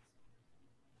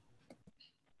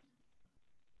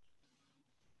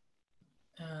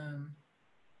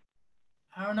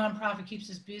 Our nonprofit keeps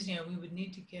us busy and we would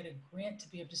need to get a grant to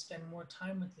be able to spend more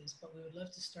time with this, but we would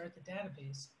love to start the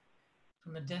database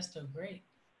from Modesto. Great.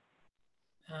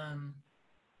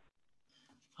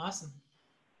 Awesome.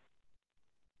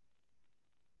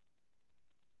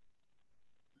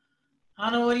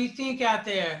 Anna, what do you think out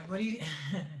there? What do you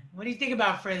what do you think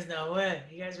about Fresno?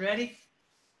 What, you guys ready?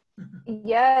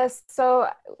 Yes, so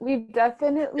we've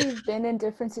definitely been in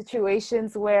different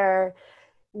situations where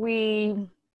we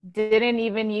didn't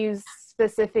even use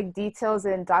specific details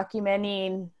in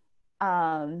documenting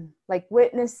like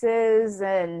witnesses,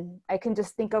 and I can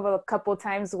just think of a couple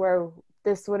times where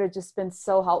this would have just been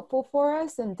so helpful for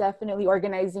us, and definitely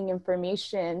organizing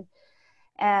information.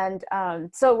 And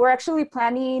so we're actually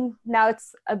planning, now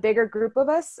it's a bigger group of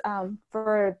us,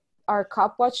 for our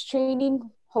Copwatch training,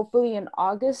 hopefully in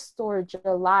August or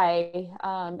July.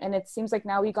 And it seems like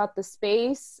now we got the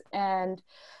space, and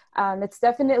it's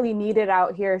definitely needed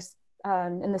out here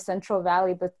in the Central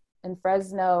Valley, but in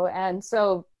Fresno. And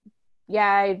so,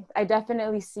 yeah, I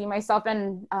definitely see myself,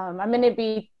 and I'm going to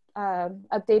be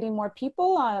updating more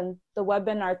people on the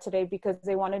webinar today because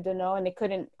they wanted to know and they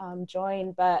couldn't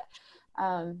join. But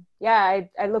yeah,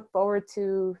 I look forward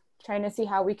to trying to see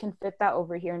how we can fit that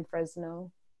over here in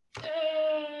Fresno.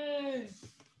 Yay!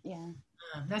 Yeah.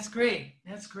 That's great.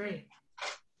 That's great.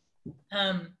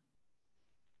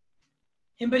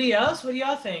 Anybody else? What do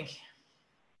y'all think?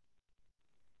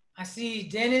 I see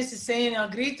Dennis is saying El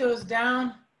Grito is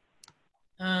down.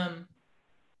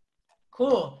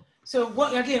 Cool. So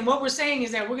what we're saying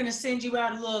is that we're going to send you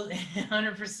out a little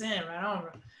 100%, right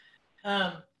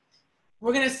on.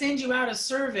 We're going to send you out a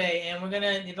survey, and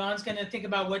Yvonne's going to think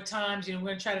about what times, we're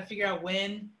going to try to figure out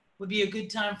when would be a good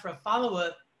time for a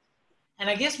follow-up. And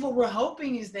I guess what we're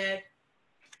hoping is that,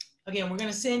 again, we're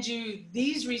going to send you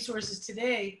these resources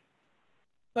today,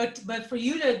 but for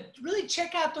you to really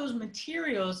check out those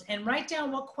materials and write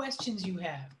down what questions you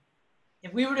have.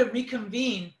 If we were to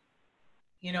reconvene,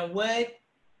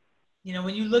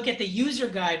 when you look at the user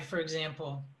guide, for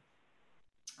example,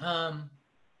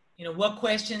 what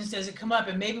questions does it come up?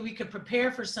 And maybe we could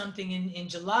prepare for something in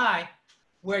July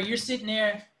where you're sitting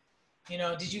there,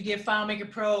 did you get FileMaker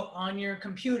Pro on your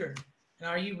computer? And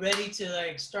are you ready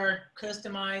to start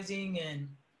customizing and,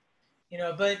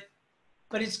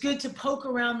 but it's good to poke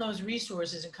around those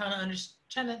resources and kind of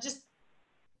trying to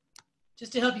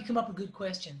just to help you come up with good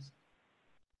questions.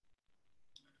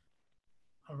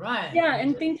 All right. Yeah,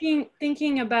 and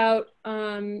thinking about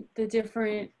the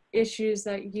different issues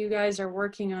that you guys are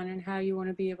working on and how you want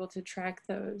to be able to track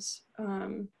those.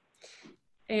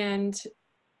 And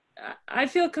I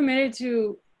feel committed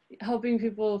to helping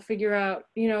people figure out,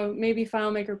 maybe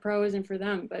FileMaker Pro isn't for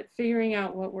them, but figuring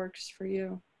out what works for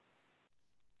you.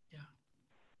 Yeah.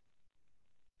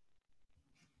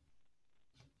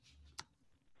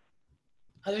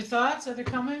 Other thoughts, other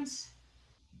comments?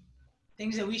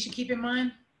 Things that we should keep in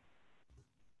mind?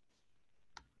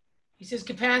 He says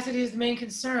capacity is the main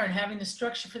concern. Having the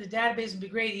structure for the database would be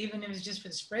great, even if it's just for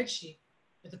the spreadsheet.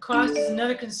 But the cost is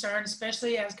another concern,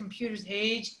 especially as computers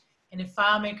age and if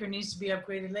FileMaker needs to be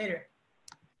upgraded later.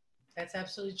 That's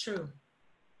absolutely true.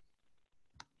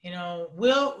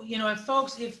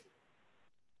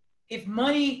 If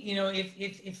money,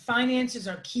 if finances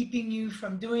are keeping you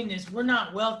from doing this, we're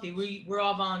not wealthy. We're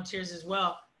all volunteers as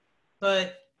well.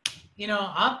 But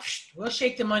we'll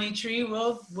shake the money tree.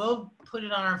 We'll put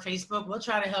it on our Facebook. We'll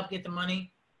try to help get the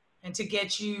money and to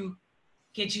get you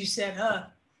set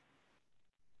up.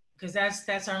 Because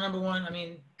that's our number one. I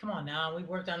mean, come on now. We've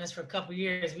worked on this for a couple of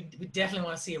years. We definitely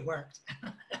want to see it worked.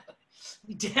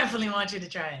 We definitely want you to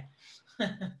try it.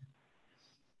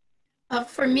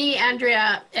 For me,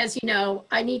 Andrea, as you know,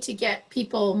 I need to get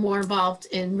people more involved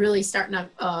in really starting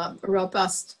a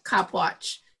robust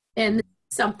Copwatch. And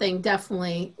something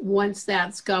definitely, once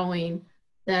that's going,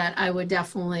 that I would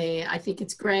definitely, I think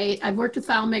it's great. I've worked with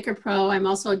FileMaker Pro. I'm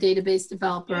also a database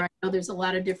developer. I know there's a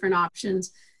lot of different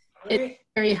options. It's a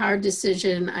very hard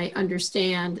decision. I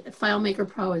understand. FileMaker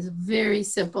Pro is very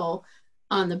simple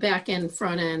on the back end,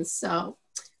 front end. So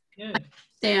good.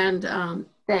 I understand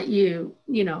that you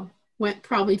went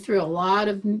probably through a lot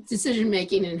of decision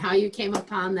making and how you came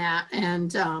upon that.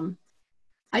 And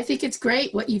I think it's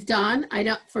great what you've done. I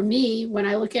don't, for me, when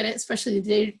I look at it, especially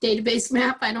the database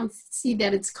map, I don't see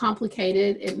that it's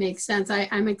complicated. It makes sense. I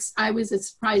was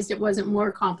surprised it wasn't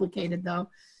more complicated though.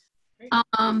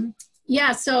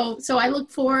 Yeah, so I look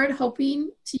forward,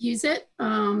 hoping to use it.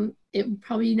 It will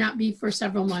probably not be for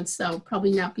several months though.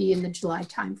 Probably not be in the July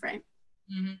timeframe.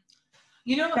 Mm-hmm.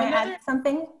 You know, can I add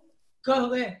something?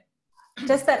 Go ahead.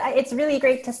 Just that it's really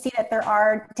great to see that there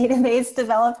are database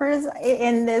developers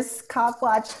in this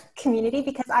Copwatch community,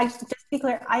 because just to be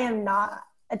clear, I am not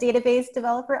a database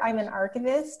developer. I'm an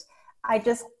archivist. I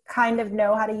just kind of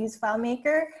know how to use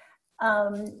FileMaker.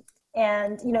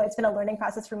 And you know, it's been a learning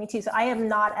process for me too. So I am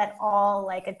not at all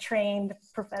like a trained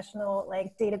professional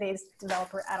like database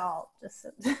developer at all. Just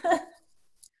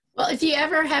well, if you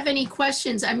ever have any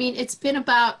questions, I mean, it's been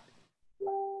about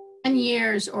 10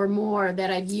 years or more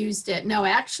that I've used it. No,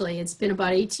 actually, it's been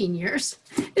about 18 years.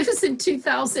 It was in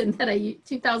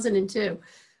 2002.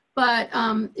 But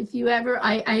if you ever,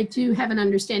 I do have an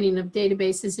understanding of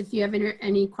databases. If you have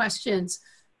any questions,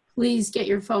 please get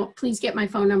my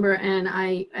phone number,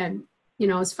 and you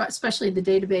know, especially the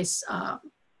database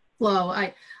flow.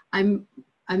 I'm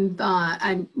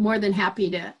more than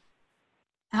happy to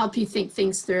help you think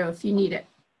things through if you need it.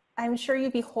 I'm sure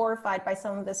you'd be horrified by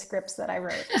some of the scripts that I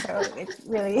wrote. So it's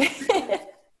really.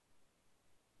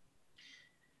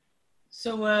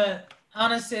 So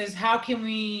Anna says, how can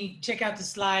we check out the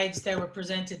slides that were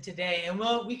presented today? And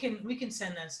well, we can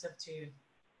send that stuff to you.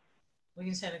 We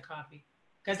can send a copy.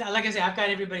 Because like I said, I've got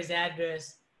everybody's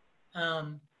address.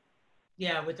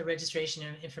 Yeah, with the registration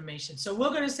information. So we're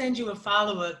going to send you a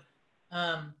follow-up.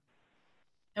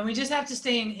 And we just have to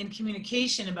stay in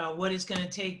communication about what it's going to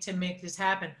take to make this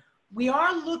happen. We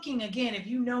are looking, again, if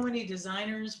you know any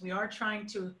designers, we are trying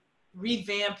to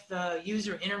revamp the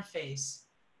user interface,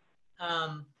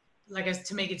 like I said,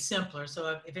 to make it simpler.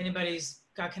 So if anybody's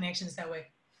got connections that way.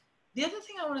 The other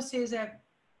thing I want to say is that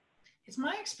it's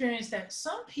my experience that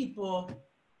some people,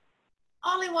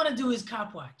 all they want to do is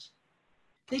Copwatch.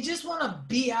 They just want to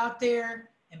be out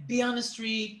there and be on the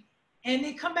street, and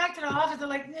they come back to the office, they're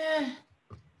like, nah,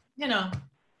 you know,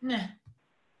 nah.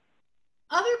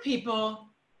 Other people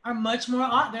are much more,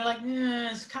 they're like, nah,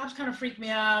 cops kind of freak me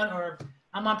out, or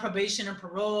I'm on probation or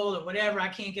parole or whatever, I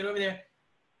can't get over there.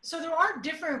 So there are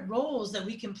different roles that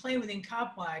we can play within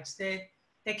Copwatch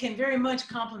that can very much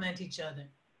complement each other.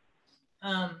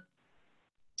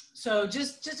 So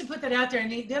just to put that out there.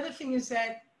 And the other thing is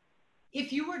that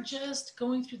if you were just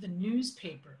going through the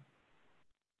newspaper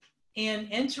and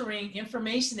entering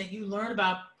information that you learn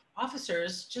about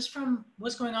officers just from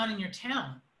what's going on in your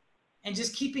town, and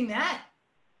just keeping that,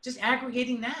 just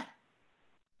aggregating that,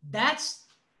 that's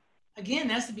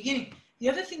the beginning. The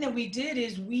other thing that we did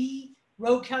is we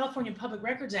wrote California Public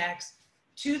Records Acts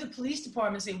to the police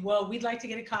department saying, well, we'd like to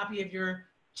get a copy of your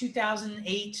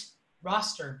 2008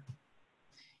 roster,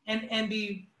 and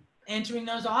be entering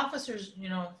those officers, you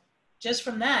know, just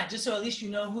from that, just so at least you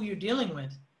know who you're dealing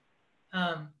with.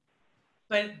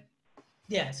 But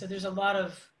yeah, so there's a lot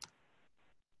of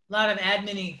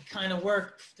admin-y kind of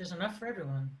work. There's enough for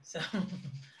everyone. So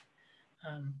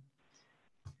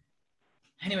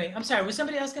anyway, I'm sorry, was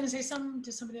somebody else going to say something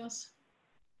to somebody else?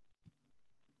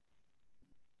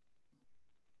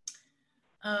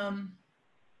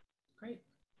 Great.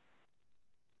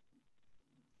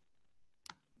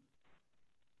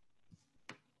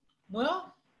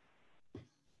 Well,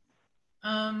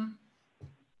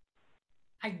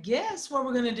 I guess what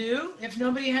we're going to do, if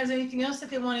nobody has anything else that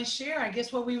they want to share, I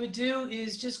guess what we would do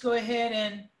is just go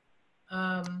ahead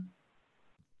and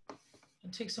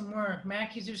take some more.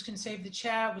 Mac users can save the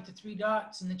chat with the 3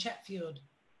 dots in the chat field.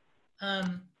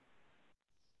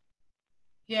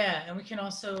 Yeah, and we can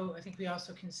also, I think we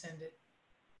also can send it.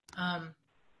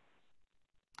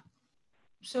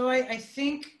 So I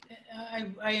think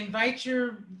I invite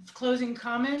your closing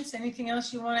comments. Anything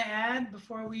else you want to add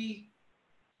before we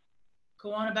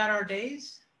go on about our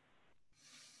days?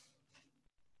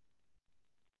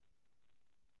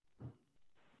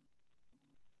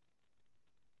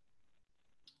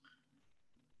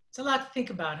 It's a lot to think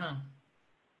about, huh?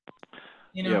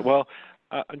 You know? Yeah, well,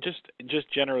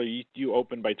 just generally, you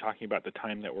opened by talking about the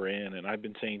time that we're in, and I've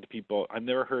been saying to people, I've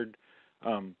never heard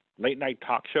late night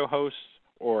talk show hosts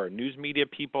or news media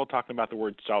people talking about the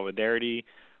word solidarity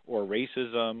or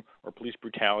racism or police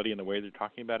brutality in the way they're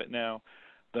talking about it now.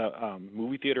 The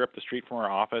movie theater up the street from our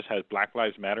office has Black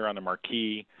Lives Matter on the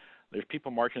marquee. There's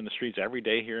people marching in the streets every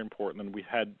day here in Portland. We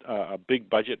had a big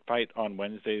budget fight on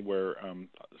Wednesday where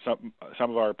some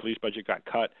of our police budget got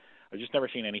cut. I've just never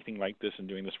seen anything like this and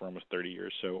doing this for almost 30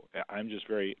 years. So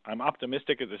I'm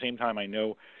optimistic. At the same time, I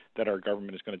know that our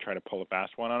government is going to try to pull a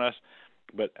fast one on us,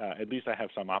 but at least I have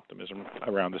some optimism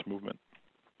around this movement.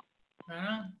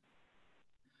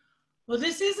 Well,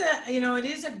 this is it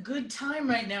is a good time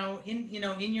right now in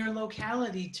your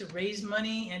locality to raise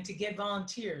money and to get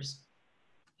volunteers.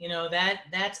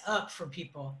 That's up for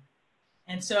people.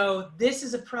 And so this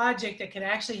is a project that could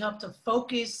actually help to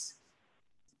focus,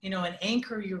 and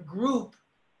anchor your group,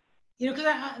 because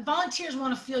volunteers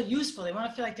want to feel useful. They want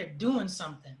to feel like they're doing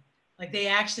something, like they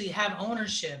actually have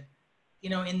ownership,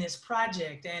 in this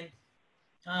project. And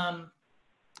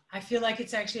I feel like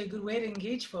it's actually a good way to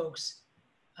engage folks.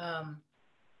 But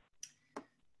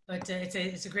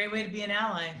it's a great way to be an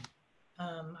ally,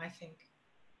 I think.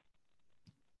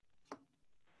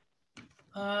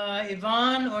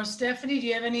 Yvonne or Stephanie, do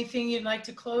you have anything you'd like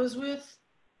to close with?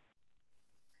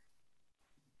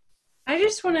 I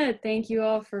just want to thank you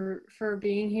all for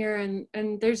being here,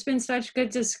 and there's been such good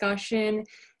discussion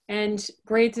and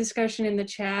great discussion in the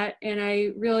chat, and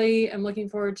I really am looking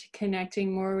forward to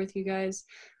connecting more with you guys.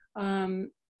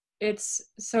 It's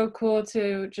so cool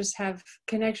to just have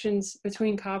connections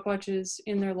between Copwatches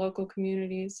in their local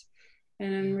communities,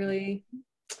 and I'm really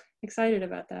excited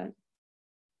about that.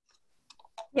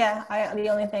 Yeah, the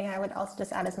only thing I would also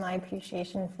just add is my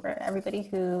appreciation for everybody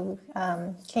who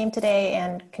came today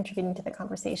and contributing to the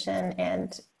conversation.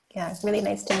 And yeah, really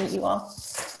nice to meet you all.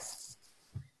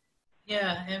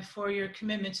 Yeah, and for your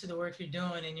commitment to the work you're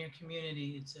doing in your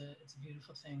community. It's a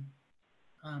beautiful thing.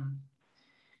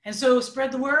 And so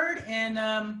spread the word. And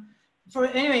for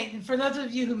those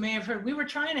of you who may have heard, we were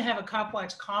trying to have a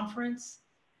Copwatch conference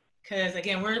because,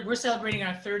 again, we're celebrating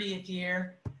our 30th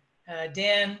year.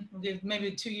 Dan, we'll give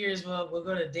maybe 2 years, we'll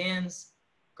go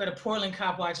to Portland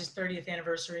Copwatch's 30th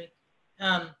anniversary.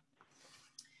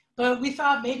 But we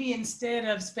thought maybe instead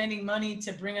of spending money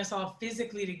to bring us all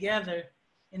physically together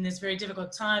in this very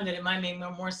difficult time, that it might make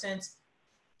more sense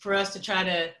for us to try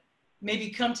to maybe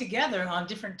come together on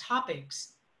different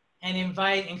topics and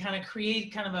invite and kind of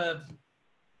create kind of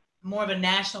more of a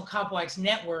national Copwatch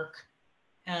network,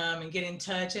 and get in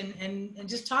touch and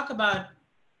just talk about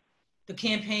the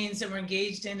campaigns that we're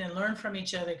engaged in and learn from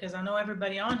each other. Because I know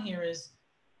everybody on here is,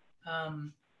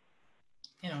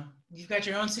 you've got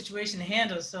your own situation to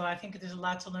handle. So I think there's a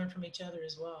lot to learn from each other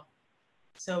as well.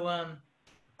 So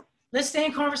let's stay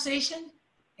in conversation.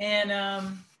 And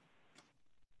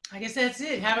I guess that's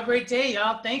it. Have a great day,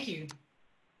 y'all. Thank you.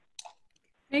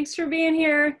 Thanks for being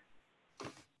here.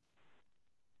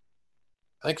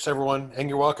 Thanks, everyone. And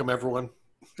you're welcome, everyone.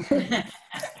 There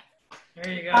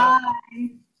you go. Bye.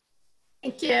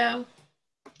 Thank you. All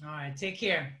right. Take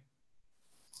care.